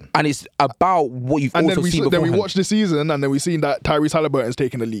 Motion. And it's about what you've And also seen then beforehand. we watched the season, and then we've seen that Tyrese Halliburton's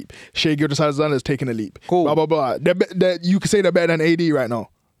taken a leap. Shai Gilgeous-Alexander's taken a leap. Cool. Blah, blah, blah. You could say they're better than AD right now.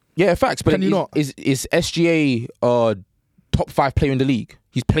 Yeah, facts. But Can you is, not? is SGA top 5 player in the league?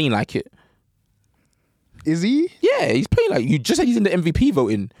 He's playing like it. Is he? Yeah, he's playing like you just said he's in the MVP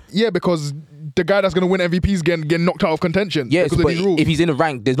voting. Yeah, because the guy that's going to win MVPs getting knocked out of contention. Yeah, because but of these rules. if he's in the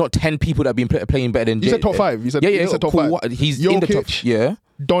rank, there's not 10 people that have been playing better than You said top 5. You said, you said top cool. 5. What? He's in the top. Jokic. Yeah,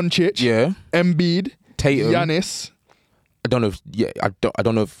 Doncic, yeah. Embiid, Tatum. Giannis. I don't know if I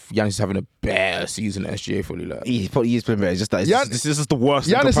don't know if Giannis is having a better season at SGA fully. Like. He probably is playing better. It's just that this is the worst.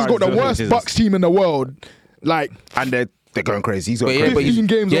 in Giannis has got the comparison to worst his- Bucks team in the world. Like, and they're going crazy. He's got But crazy. 15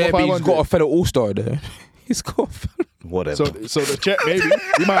 games over but he's 500. got a fellow All Star there. He's got. A fellow... Whatever. so the check, maybe.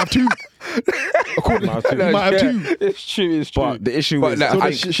 He might have 2. According, he might have 2. It's true. It's true. But the issue But is, like, So I,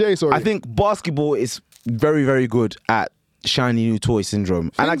 the Shea, sorry. I think basketball is very, very good at shiny new toy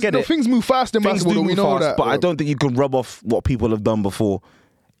syndrome, and I get it. Things move fast in Things basketball, do though. We move know fast, that. but I don't think you can rub off what people have done before,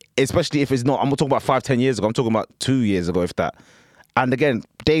 especially if it's not. I'm not talking about 5-10 years ago. I'm talking about 2 years ago, if that. And again,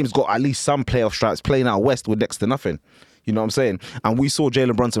 Dame's got at least some playoff stripes playing out west with next to nothing. You know what I'm saying? And we saw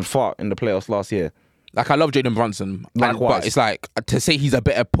Jalen Brunson fart in the playoffs last year. Like I love Jalen Brunson, Likewise. but it's like to say he's a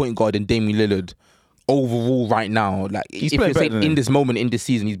better point guard than Damian Lillard overall right now. Like He's if playing you say better than in him. this moment in this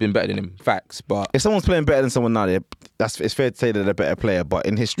season, he's been better than him. Facts, but If someone's playing better than someone now, it's fair to say that they're a better player. But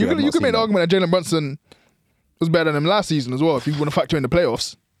in history, You could make the argument that Jalen Brunson was better than him last season as well, if you want to factor in the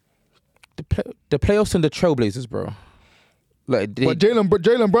playoffs. the playoffs and the Trailblazers, bro. Like But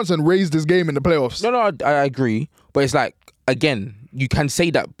Jalen Brunson raised his game in the playoffs. no, I agree, but it's like again, you can say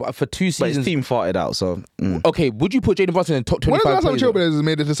that, but for 2 But his seasons. team farted out, so Okay, would you put Jalen Brunson in the top When was 25 the last time players? Trailblazers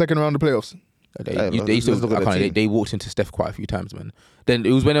made it to the second round of the playoffs? They used to- let's look at I the can't- team. they walked into Steph quite a few times, man. Then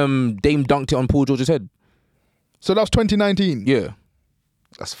it was when Dame dunked it on Paul George's head. So that was 2019. Yeah.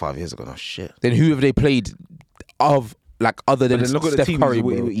 that's 5 years ago. No shit. Then who have they played of like other than But then look at the Steph team Curry,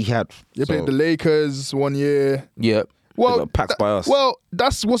 bro? he had. They so- played the Lakers 1 year. Yeah. Well, got packed by us. Well,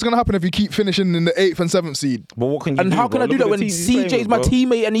 that's what's going to happen if you keep finishing in the 8th and 7th seed. But what can you And do, how can bro? I do Look that at when the teams he's playing CJ's with, my bro.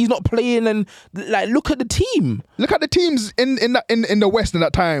 teammate and he's not playing? And like, look at the team. Look at the teams in the West in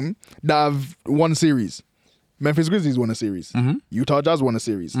that time that have won series. Memphis Grizzlies won a series. Mm-hmm. Utah Jazz won a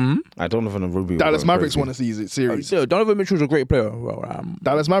series. I don't know if Ruby. Dallas Mavericks won a series. Yeah, Donovan Mitchell's a great player. Well,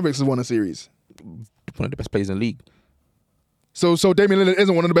 Dallas Mavericks has won a series. one of the best players in the league. So Damian Lillard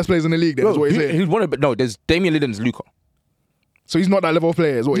isn't one of the best players in the league. Then is what you're saying. He's one of no. There's Damian Lillard and Luka. So he's not that level of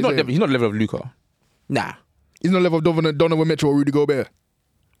player. Is what He's you're not. saying. He's not the level of Luka. Nah. He's not the level of Donovan Mitchell or Rudy Gobert.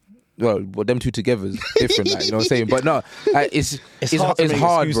 Well, them two together is different. Like, you know what I'm saying? But no, it's hard to make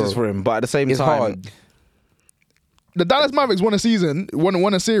hard, excuses bro. for him, but at the same It's time, hard. The Dallas Mavericks won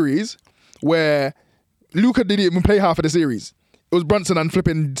a series where Luka didn't even play half of the series. It was Brunson and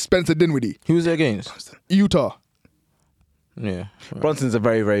flipping Spencer Dinwiddie. Who was it against? Utah. Yeah. Brunson's a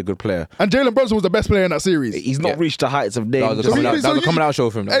very, very good player. And Jalen Brunson was the best player in that series. He's not reached the heights of Dame. That was a coming out show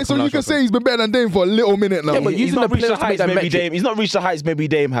for him. Hey, so you can say he's been better than Dame for a little minute now. Yeah, but He's using not the reached the players to make heights that maybe metric. Dame. He's not reached the heights maybe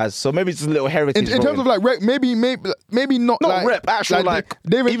Dame has. So maybe it's just a little heritage. in terms of like maybe not not like rep, actual like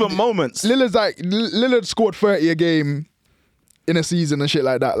David, even moments. Lillard scored 30 a game in a season and shit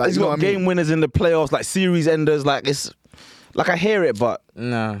like that. Like He's you know got what I mean? game winners in the playoffs, like series enders. Like it's like I hear it, but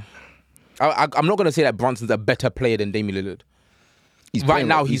No. I'm not going to say that Brunson's a better player than Damian Lillard. he's Right playing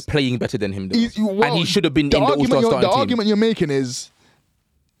now, well. he's playing better than him, though. Well, and he should have been in the All-Star starting The team. argument you're making is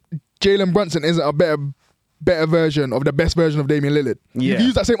Jalen Brunson isn't a better version of the best version of Damian Lillard. You Yeah. can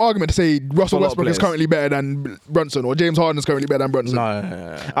use that same argument to say Russell lot of Westbrook is players. currently better than Brunson or James Harden is currently better than Brunson.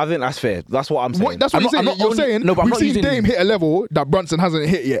 No. I think that's fair. That's what I'm saying. What, that's what I'm you're saying. not You're only- saying no, but I'm we've not seen using- Dame hit a level that Brunson hasn't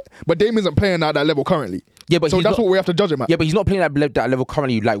hit yet, but Dame isn't playing at that level currently. Yeah, but so he's that's not- what we have to judge him at. Yeah, but he's not playing that level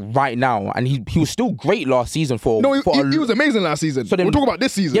currently, like right now. And he was still great last season for. No, for he was amazing last season. So then- We're talking about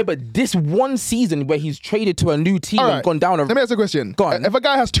this season. Yeah, but this one season where he's traded to a new team All and right. gone down. Let me ask you a question. Go on. If a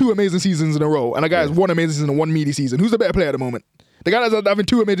guy has 2 amazing seasons in a row and a guy has 1 amazing season and 1 meaty season, who's the better player at the moment? The guy that's having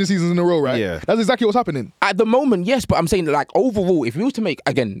 2 amazing seasons in a row, right? Yeah. That's exactly what's happening. At the moment, yes, but I'm saying like overall, if we was to make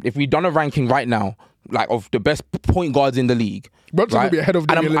again, if we done a ranking right now, like of the best point guards in the league, Brunson right? will be ahead of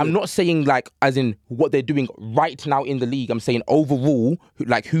And Damian I'm Lillard. not saying like as in what they're doing right now in the league. I'm saying overall,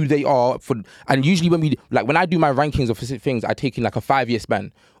 like who they are for. And usually when I do my rankings of specific things, I take in like a 5-year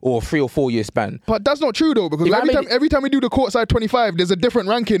span or a 3 or 4 year span. But that's not true though, because If I made every time we do the courtside 25, there's a different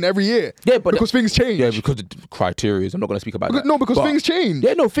ranking every year. Yeah, but because things change. Yeah, because the criteria. I'm not going to speak about that. No, because But- things change.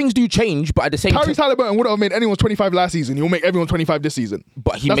 Yeah, no, things do change, but at the same time. Tyrese Halliburton wouldn't have made anyone's 25 last season. He'll make everyone's 25 this season.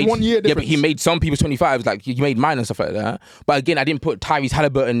 But he That's made 1 year Yeah, difference. but he made some people's 25s, like he made mine and stuff like that. But again, I didn't put Tyrese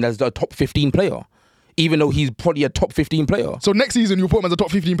Halliburton as the top 15 player, even though he's probably a top 15 player. So next season you'll put him as a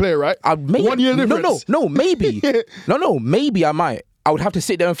top 15 player, right? Maybe, 1 year difference. No, maybe. Yeah. No, maybe I might. I would have to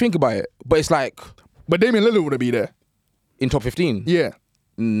sit there and think about it. But it's like But Damian Lillard wouldn't be there. in top 15. Yeah.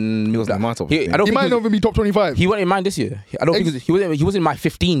 He wasn't in my top 15. I don't He think might not even be top 25. he wasn't in mine this year. I don't think he wasn't in my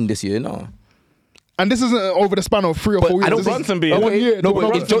 15 this year. No. And this isn't over the span of 3 or 4 years. I don't This is Brunson be 1 in- year. No, to but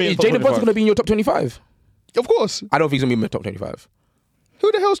another. is be in top Jalen Brunson 25. going to be in your top 25? Of course. I don't think he's going to be in my top 25.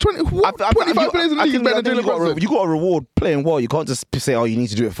 Who the hell's 20? What, 25 players in the league is better than Jalen Brunson? You got to reward playing well. You can't just say, "Oh, you need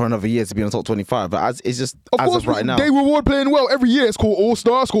to do it for another year to be in the top 25." But it's just Of as course, of right now. they reward playing well every year. It's called All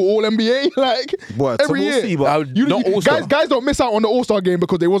Star, it's called All NBA. Like Word. So every we'll year. see, but Not All-Star. guys don't miss out on the All Star game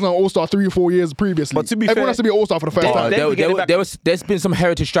because they wasn't an All Star 3 or 4 years previously. But to be everyone fair, has to be All Star for the first time. they- There's been some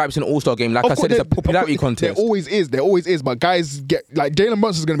heritage stripes in the All-Star game. Like I said, it's a popularity contest. There always is. But guys get like Jalen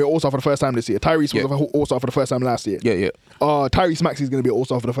Brunson's going to be an All Star for the first time this year. Tyrese was an All Star for the first time last year. Yeah. Tyrese Maxey's going to be an All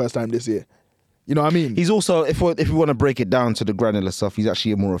Star for the first time this year. You know what I mean? he's also, if we want to break it down to the granular stuff, he's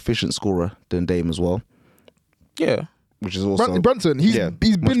actually a more efficient scorer than Dame as well, Yeah. which is also Brunson. He's yeah,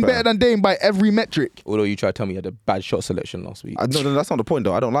 been much better than Dame by every metric. Although you tried to tell me you had a bad shot selection last week. No, that's not the point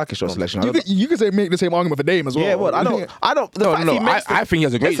though. I don't like his shot selection. You could say make the same argument for Dame as well. Yeah, well, I don't. The fact he makes them- I think he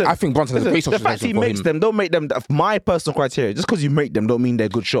has a great. Listen, I think Brunson has a great shot The fact he selection for makes him. them, don't make them my personal criteria. Just because you make them, don't mean they're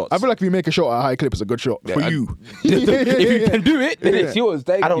good shots. I feel like if you make a shot at a high clip, it's a good shot for you. If you can do it, then it's yours.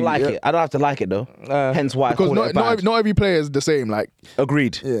 I don't like it. I don't have to like it though. Hence why Because I call it bad. not every player is the same. Like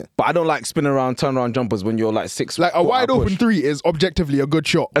Agreed. Yeah. But I don't like spin around, turn around jumpers when you're like 6. a foot wide out open push. 3 is objectively a good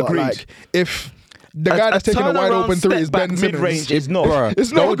shot. But Agreed. like if the guy that's taking a wide turnaround open 3 is step back Ben Simmons, mid-range is not. Bruh,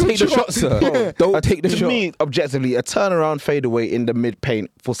 It's not a don't good take the shot. shot, sir. Yeah. Don't take the To shot. me, objectively, a turnaround fadeaway in the mid paint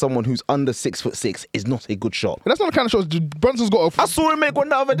for someone who's under 6'6" is not a good shot. That's not the kind of shots Brunson's got. I saw him make one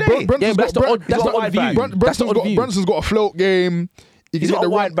the other day. Yeah, but that's the odd- that's the odd view. That's the odd view. Brunson's got a float game. He can He's hit got a the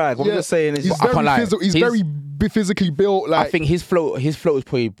wide run- bag. What I'm just saying is- he's I very can't lie. physical. He's His- very physically built. Like I think his float is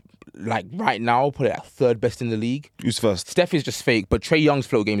probably like right now probably like third best in the league. Who's first? Steph is just fake, but Trey Young's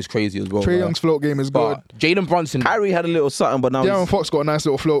float game is crazy as well. Trey bruh. Young's float game is good. But Jalen Brunson. Kyrie had a little something, but now De'Aaron he's... Fox got a nice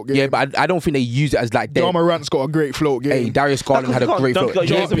little float game. Yeah, but I don't think they use it as like Ja their. Morant's got a great float game. Hey, Darius Garland had a Because great you can't float. dunk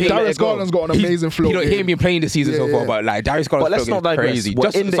like Johnson, Darius Garland's got an amazing float You know, he game. ain't been playing this season so Yeah, far, but like Darius Garland's But let's float not game is digress. crazy. We're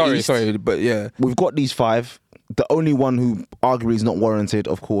Just, in the sorry, East. but yeah. We've got these 5. The only one who arguably is not warranted,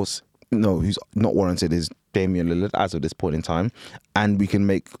 of course, who's not warranted is Damian Lillard as of this point in time. And we can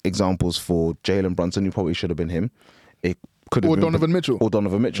make examples for Jalen Brunson, who probably should have been him. It could have Or been Donovan Mitchell. Or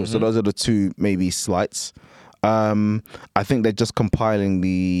Donovan Mitchell. So those are the 2 maybe slights. I think they're just compiling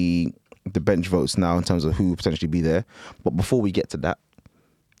the bench votes now in terms of who will potentially be there. But before we get to that,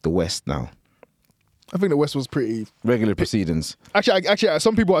 the West now. I think the West was pretty. Regular proceedings. Actually,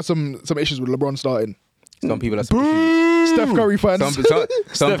 some people had some issues with LeBron starting. Some people are Steph Curry fans.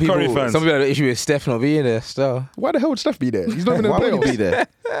 some people Curry fans. some people have an issue with Steph not being there still. Why the hell would Steph be there? He's not even in the Why would playoffs. he be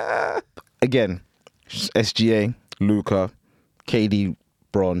there? Again, SGA, Luka, KD,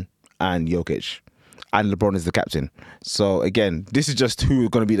 Bron, and Jokic. And LeBron is the captain. So again, this is just who are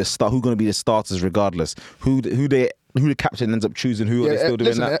going to be the starters regardless. Who the captain ends up choosing. Who are they still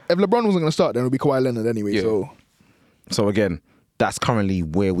doing that? If LeBron wasn't going to start, then it would be Kawhi Leonard anyway. Yeah. So again, that's currently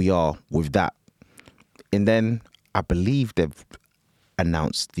where we are with that. And then I believe they've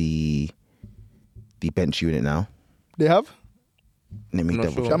announced the bench unit now. They have? Let me I'm not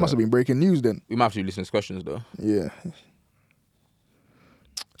double sure. check. That must have been breaking news then. We might have to listen to questions though. Yeah.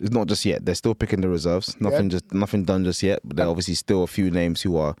 It's not just yet. They're still picking the reserves. Nothing done just yet. But there are obviously still a few names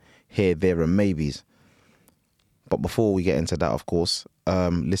who are here, there, and maybes. But before we get into that, of course,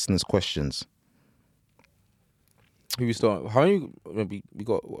 listeners' questions. Who we start? How many? Maybe we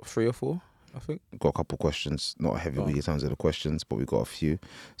got what, 3 or 4? I think. Got a couple questions. Not heavy in terms of the questions, but we've got a few.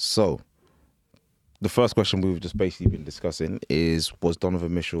 So, the first question we've just basically been discussing is: was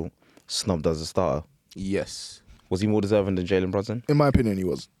Donovan Mitchell snubbed as a starter? Yes. Was he more deserving than Jalen Brunson? In my opinion, he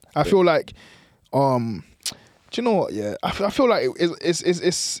was. I feel like, do you know what? Yeah, I feel like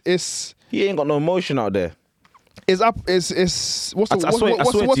it's He ain't got no emotion out there. what's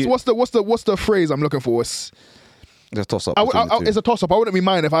the phrase I'm looking for? It's It's a toss up. it's a toss up. I wouldn't be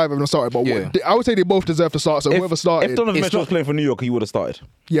mine if either of them started, but Yeah. I would say they both deserve to start. So whoever started, If Donovan It's Mitchell not- was playing for New York, he would have started.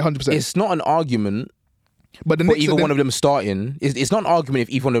 yeah, 100%. It's not an argument But the for Knicks, either one of them starting. It's not an argument if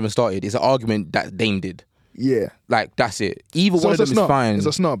either one of them started. It's an argument that Dame did. yeah. Like, that's it. Either So one it's of a them snub. is fine. It's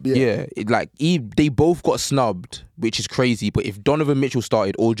a snub, yeah. They both got snubbed, which is crazy. But if Donovan Mitchell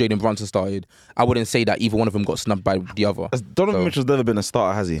started or Jalen Brunson started, I wouldn't say that either one of them got snubbed by the other. Donovan So- Mitchell's never been a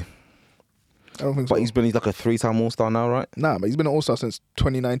starter, has he? I don't think so. But he's like a 3-time All-Star now, right? Nah, but he's been an All-Star since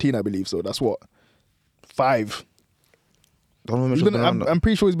 2019, I believe. So that's what 5. Donovan He's Mitchell's been, been around. I'm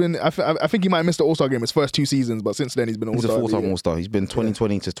pretty sure he's been. I think he might have missed the All-Star game his first 2 seasons, but since then he's been an He's a All-Star. 4-time All-Star. He's been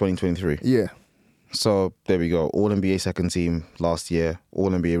 2020 to 2023. Yeah. So there we go. All-NBA second team last year.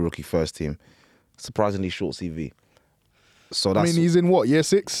 All-NBA rookie first team. Surprisingly short CV. So I that's mean, he's in what, year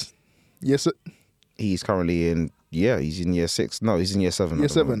 6? Yes, he's currently in. Yeah, he's in year 6. No, he's in year 7. year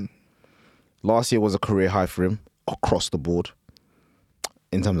at the moment. 7. Last year was a career high for him across the board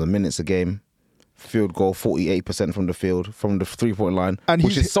in terms of minutes a game. Field goal 48% from the field, from the 3-point line, And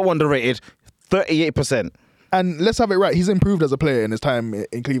which he's- is so underrated. 38%. And let's have it right. He's improved as a player in his time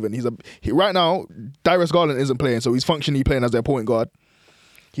in Cleveland. Right now, Darius Garland isn't playing, so he's functionally playing as their point guard.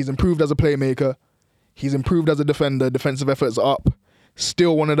 He's improved as a playmaker. He's improved as a defender. Defensive efforts up.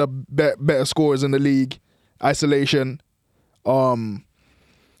 Still one of the better scorers in the league. Isolation.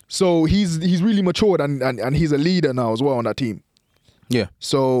 So he's really matured and he's a leader now as well on that team. Yeah.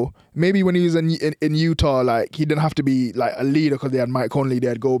 So maybe when he was in Utah, like, he didn't have to be like a leader because they had Mike Conley, they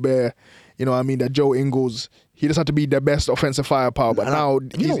had Gobert, you know what I mean, they had Joe Ingles. He just had to be their best offensive firepower. But now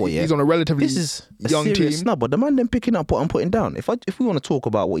he's on a relatively this is a young serious team. snub, but the man then picking up what I'm putting down. If we want to talk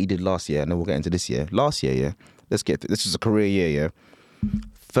about what he did last year, and then we'll get into this year. Last year, yeah, this is a career year, yeah.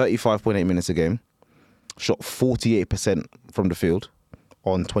 35.8 minutes a game, shot 48% from the field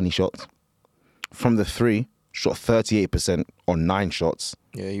on 20 shots. From the 3, shot 38% on 9 shots.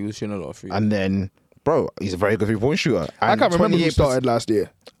 Yeah, he was shooting a lot of free. And then, bro, he's a very good 3-point shooter. I And can't remember who 28%, started last year.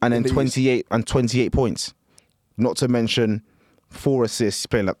 and then in the East. 28 points. Not to mention 4 assists,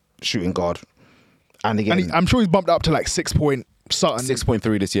 playing like shooting guard. And again, And I'm sure he's bumped up to like 6 point something.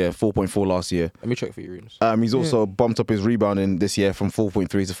 6.3 this year, 4.4 last year. Let me check for you, Reams. He's also bumped up his rebounding this year from 4.3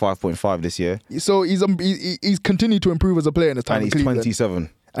 to 5.5 this year. So he's continued to improve as a player in his time And in he's Cleveland. 27.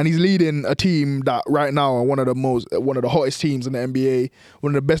 And he's leading a team that right now are one of the hottest teams in the NBA,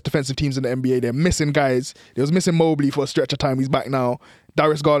 one of the best defensive teams in the NBA. They're missing guys. They was missing Mobley for a stretch of time. He's back now.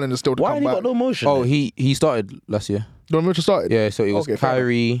 Darius Garland is still to Why come ain't he back. got no motion? Oh, he started last year. Donovan Mitchell started? Yeah, so it was Okay, fair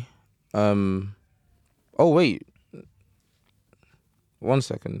Kyrie. Oh wait, 1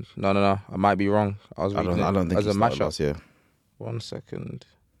 second. No. I might be wrong. I was I reading don't it think as he a started mashup. last year. 1 second.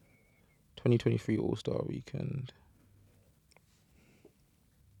 2023 All-Star Weekend.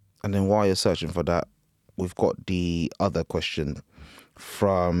 And then while you're searching for that, we've got the other question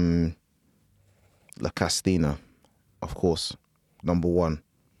from La Castina, of course, number 1.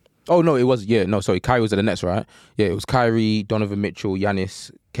 Oh no, it was sorry. Kyrie was at the Nets, right? Yeah, it was Kyrie, Donovan Mitchell,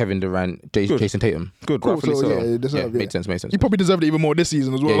 Giannis, Kevin Durant, Jason Tatum. Good, Cool. rightfully So, so. yeah, it deserved, Made sense. He probably deserved it even more this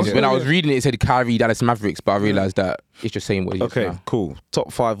season as well. Yeah, when I was reading it, it said Kyrie, Dallas Mavericks, but I realized that it's just saying what it is Okay, now. cool.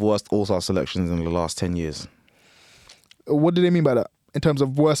 Top 5 worst All-Star selections in the last 10 years. What do they mean by that? In terms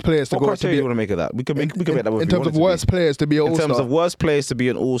of worst players to What go to criteria do be you want to make of that? We can make that in whatever terms we of want worst players to be an it to be. In All-Star. terms of worst players to be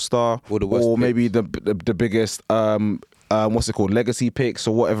an All-Star, Or the worst or maybe the biggest what's it called, legacy picks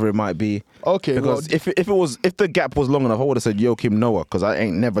or whatever it might be. Okay, Because well, if the gap was long enough, I would have said Joakim Noah because I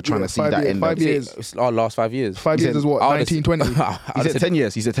ain't never trying to see that in 5 there. years. It's our last 5 years. 5 years is what, I would've 19, 20? He said 10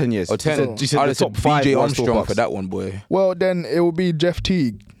 years. He said 10 years. Oh, 10. He said I'd the have said top 5 BJ Barstool Armstrong Bucks. for that one, boy. Well, then it will be Jeff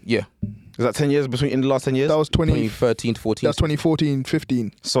Teague. Yeah. Is that 10 years in the last 10 years? That was 2013 to 14. That's 2014,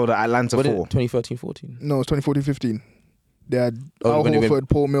 15. So the Atlanta What 4. 2013, 14. No, it's 2014, 15. They had Oh, Al when they went- Horford,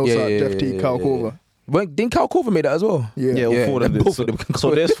 Paul Millsap, Jeff Teague, Kyle yeah. Korver. Well, didn't Kyle Korver make that as well? Yeah. Yeah, all Yeah, 4 of them. both So, of them can so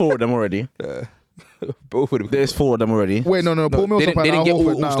go. there's 4 of them already. Both of them. There's 4 of them already. Wait, no, Paul they Millsap didn't- they and Al didn't get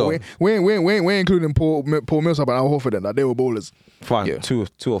Horford. all Nah, All-Star. we ain't including Paul Millsap and Al Horford in that. They were ballers. Fine. Yeah. Two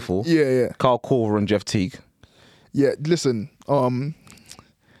or 4. Yeah. Kyle Korver and Jeff Teague. Yeah, listen,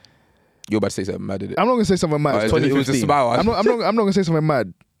 You're about to say something mad, did it? I'm not gonna say something mad. It was a 2015. smile. I'm not gonna say something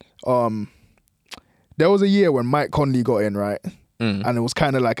mad. There was a year when Mike Conley got in, right? And it was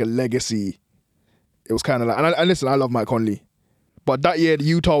kind of like a legacy. It was kind of like, and listen, I love Mike Conley, but that year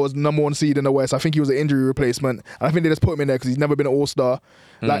Utah was number 1 seed in the West. I think he was an injury replacement, and I think they just put him in there because he's never been an All-Star.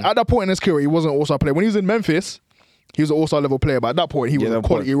 Like at that point in his career, he wasn't an All-Star player. When he was in Memphis, he was an All-Star level player, but at that point, he was a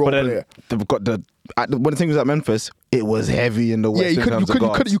quality role player. They've got when the thing was at Memphis, it was heavy in the West. Yeah,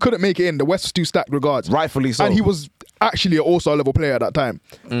 you couldn't make it in. The West was too stacked regards. Rightfully so. And he was actually an All-Star level player at that time.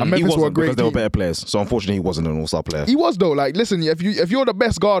 And He Memphis wasn't were a great because they were team. better players. So unfortunately, he wasn't an all-star player. He was though. Like, listen, if you're the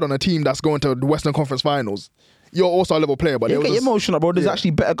best guard on a team that's going to the Western Conference Finals, you're an All-Star level player. But You they get was just- emotional, bro. There's yeah.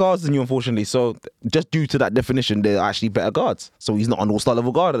 actually better guards than you, unfortunately. So just due to that definition, they're actually better guards. So he's not an all-star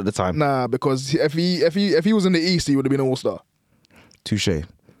level guard at the time. Nah, because if he was in the East, he would have been an All-Star. Touche.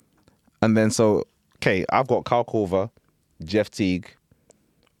 And then okay, I've got Kyle Korver, Jeff Teague,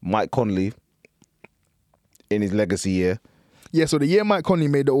 Mike Conley in his legacy year. Yeah, so the year Mike Conley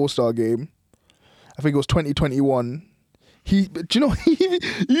made the All-Star game, I think it was 2021. He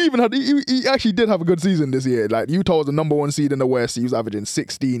actually did have a good season this year. Like, Utah was the number 1 seed in the West. He was averaging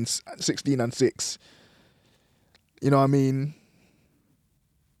 16 and 6. You know what I mean?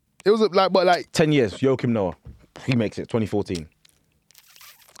 It was like 10 years, Joakim Noah. He makes it, 2014.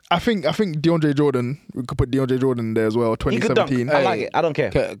 I think DeAndre Jordan, we could put DeAndre Jordan in there as well. He could dunk. 2017. I like it. I don't care.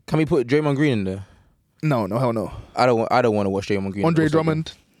 Can we put Draymond Green in there? No, hell no. I don't want to watch Draymond Green. Andre Also.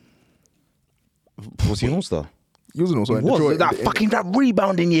 Drummond, Was he an all-star? he was an All-Star in Was Detroit. that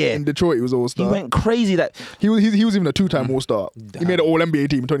rebounding year? In Detroit, he was He All-Star. went crazy. That He was even a 2-time All-Star. He made an All-NBA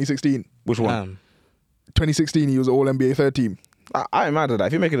team in 2016. which one? Damn. 2016, he was All-NBA third team. I ain't mad at that.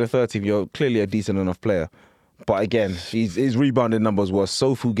 If you're making a third team, you're clearly a decent enough player. But again, his rebounding numbers were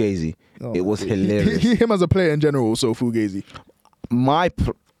so fugazi. It was hilarious. Him as a player in general was so fugazi.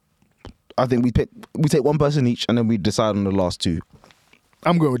 I think we take one person each and then we decide on the last 2.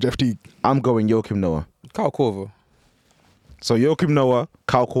 I'm going with Jeff Teague. I'm going Joakim Noah. Kyle Korver. So Joakim Noah,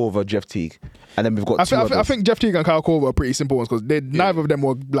 Kyle Korver, Jeff Teague. And then we've got I think Jeff Teague and Kyle Korver are pretty simple ones because neither of them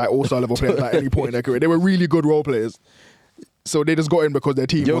were like All-Star level players at any point in their career. They were really good role players. So they just got in because their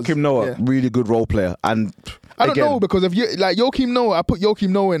team was... Joakim Noah, yeah. really good role player. And I don't again, know because if you like Joakim Noah, I put Joakim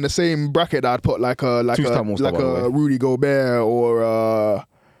Noah in the same bracket that I'd put like a Two-time All-Star, by the way. Rudy Gobert or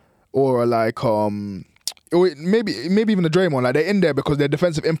maybe even a Draymond. Like, they're in there because their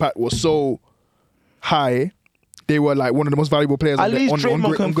defensive impact was so high. They were like one of the most valuable players at on, least on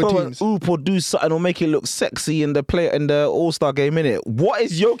Draymond can good throw an teams. oop or do something or make it look sexy in the All-Star game, innit? What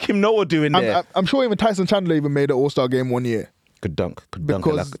is Joakim Noah doing there? I'm sure even Tyson Chandler even made an All-Star game one year. Could dunk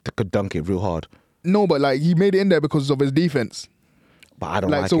Because- could dunk it real hard. No, but like he made it in there because of his defense. But I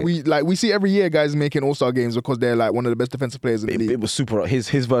don't Like, like so it. we see every year guys making All-Star games because they're like one of the best defensive players in the league. It was super. His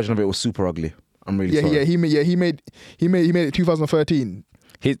version of it was super ugly. I'm really sorry. He made it 2013.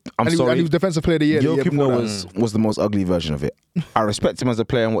 I'm And he sorry. was defensive player of the year. the year Joakim before Noah that. was the most ugly version of it. I respect him as a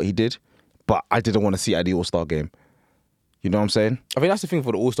player and what he did, but I didn't want to see it at the All-Star game. You know what I'm saying? I think that's the thing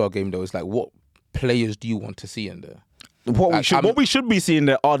for the All-Star game though. It's like, what players do you want to see in there? What we should be seeing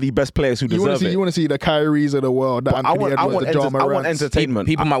there are the best players who You want deserve to see the Kyries of the world, the I Anthony want Edwards, the Ja I want Morants. entertainment.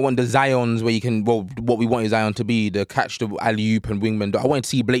 People might want the Zions where you can, well, what we want is Zion to be, the catch, the alley-oop and wingman. I want to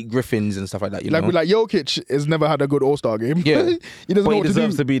see Blake Griffins and stuff like that, you know? Like Jokic has never had a good All-Star game. Yeah. he doesn't But know he what to do.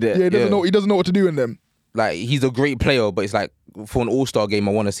 deserves to be there. Yeah, Yeah. he doesn't know what to do in them. Like, he's a great player, but it's like, for an All-Star game,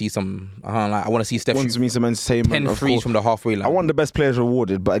 I want to see I want to see Steph wants shoot me some entertainment. 10 of threes course. from the halfway line. I want the best players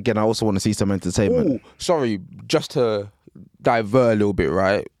rewarded, but again, I also want to see some entertainment. Ooh, sorry, just to divert a little bit,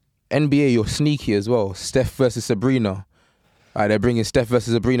 right? NBA, you're sneaky as well. Steph versus Sabrina. They're bringing Steph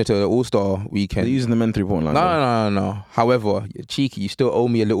versus Sabrina to the All-Star weekend. They're using the men 3-point line. No. However, you're cheeky. You still owe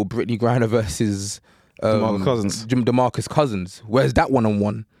me a little Brittany Griner versus DeMarcus Cousins. DeMarcus Cousins. Where's that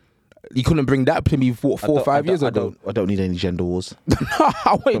one-on-one? You couldn't bring that to me 4 or 5 years ago. I don't need any gender wars.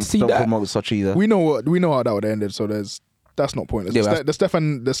 I won't see Don't that. promote such either. We know how that would have ended. So there's that's not pointless. Yeah,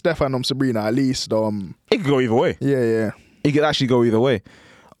 The Stefan Sabrina, at least. It could go either way. Yeah. It could actually go either way.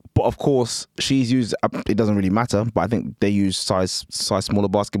 But of course, she's used. It doesn't really matter. But I think they use size smaller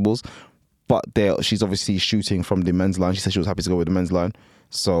basketballs. But she's obviously shooting from the men's line. She said she was happy to go with the men's line.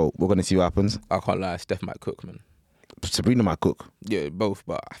 So we're gonna see what happens. I can't lie, Steph might cook, man. Sabrina might cook. Yeah, both,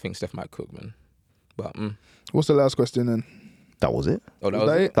 but I think Steph might cook, man. But What's the last question then? That was it. oh, Was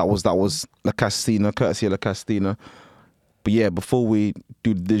that it? That was La Castina, courtesy of La Castina. But yeah, before we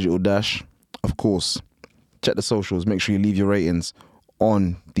do the digital dash, of course, check the socials. Make sure you leave your ratings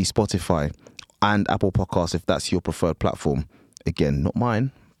on the Spotify and Apple Podcasts if that's your preferred platform. Again, not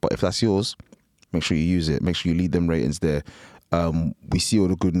mine, but if that's yours, make sure you use it. Make sure you leave them ratings there. We see all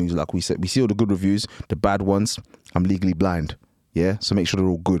the good news, like we said. We see all the good reviews. The bad ones, I'm legally blind. Yeah, so make sure they're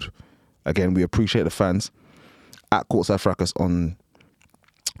all good. Again, we appreciate the fans. At Courtside Fracas on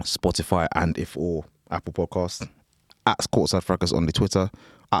Spotify and Apple Podcasts. At Courtside Fracas on the Twitter.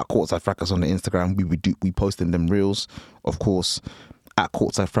 At Courtside Fracas on the Instagram. We posting them reels, of course. At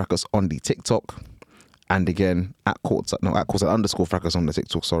Courtside Fracas on the TikTok. And again, at Courtside _Fracas on the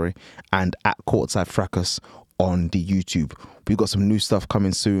TikTok, sorry. And at Courtside Fracas on the YouTube. We've got some new stuff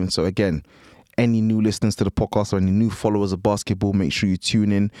coming soon. So again, any new listeners to the podcast or any new followers of basketball, make sure you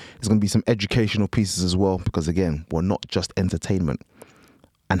tune in. There's going to be some educational pieces as well, because again, we're not just entertainment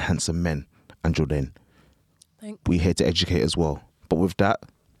and handsome men. And Jordan, we're here to educate as well. But with that,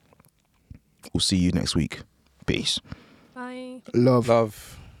 we'll see you next week. Peace. Bye.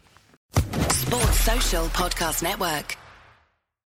 Love. Sports Social Podcast Network.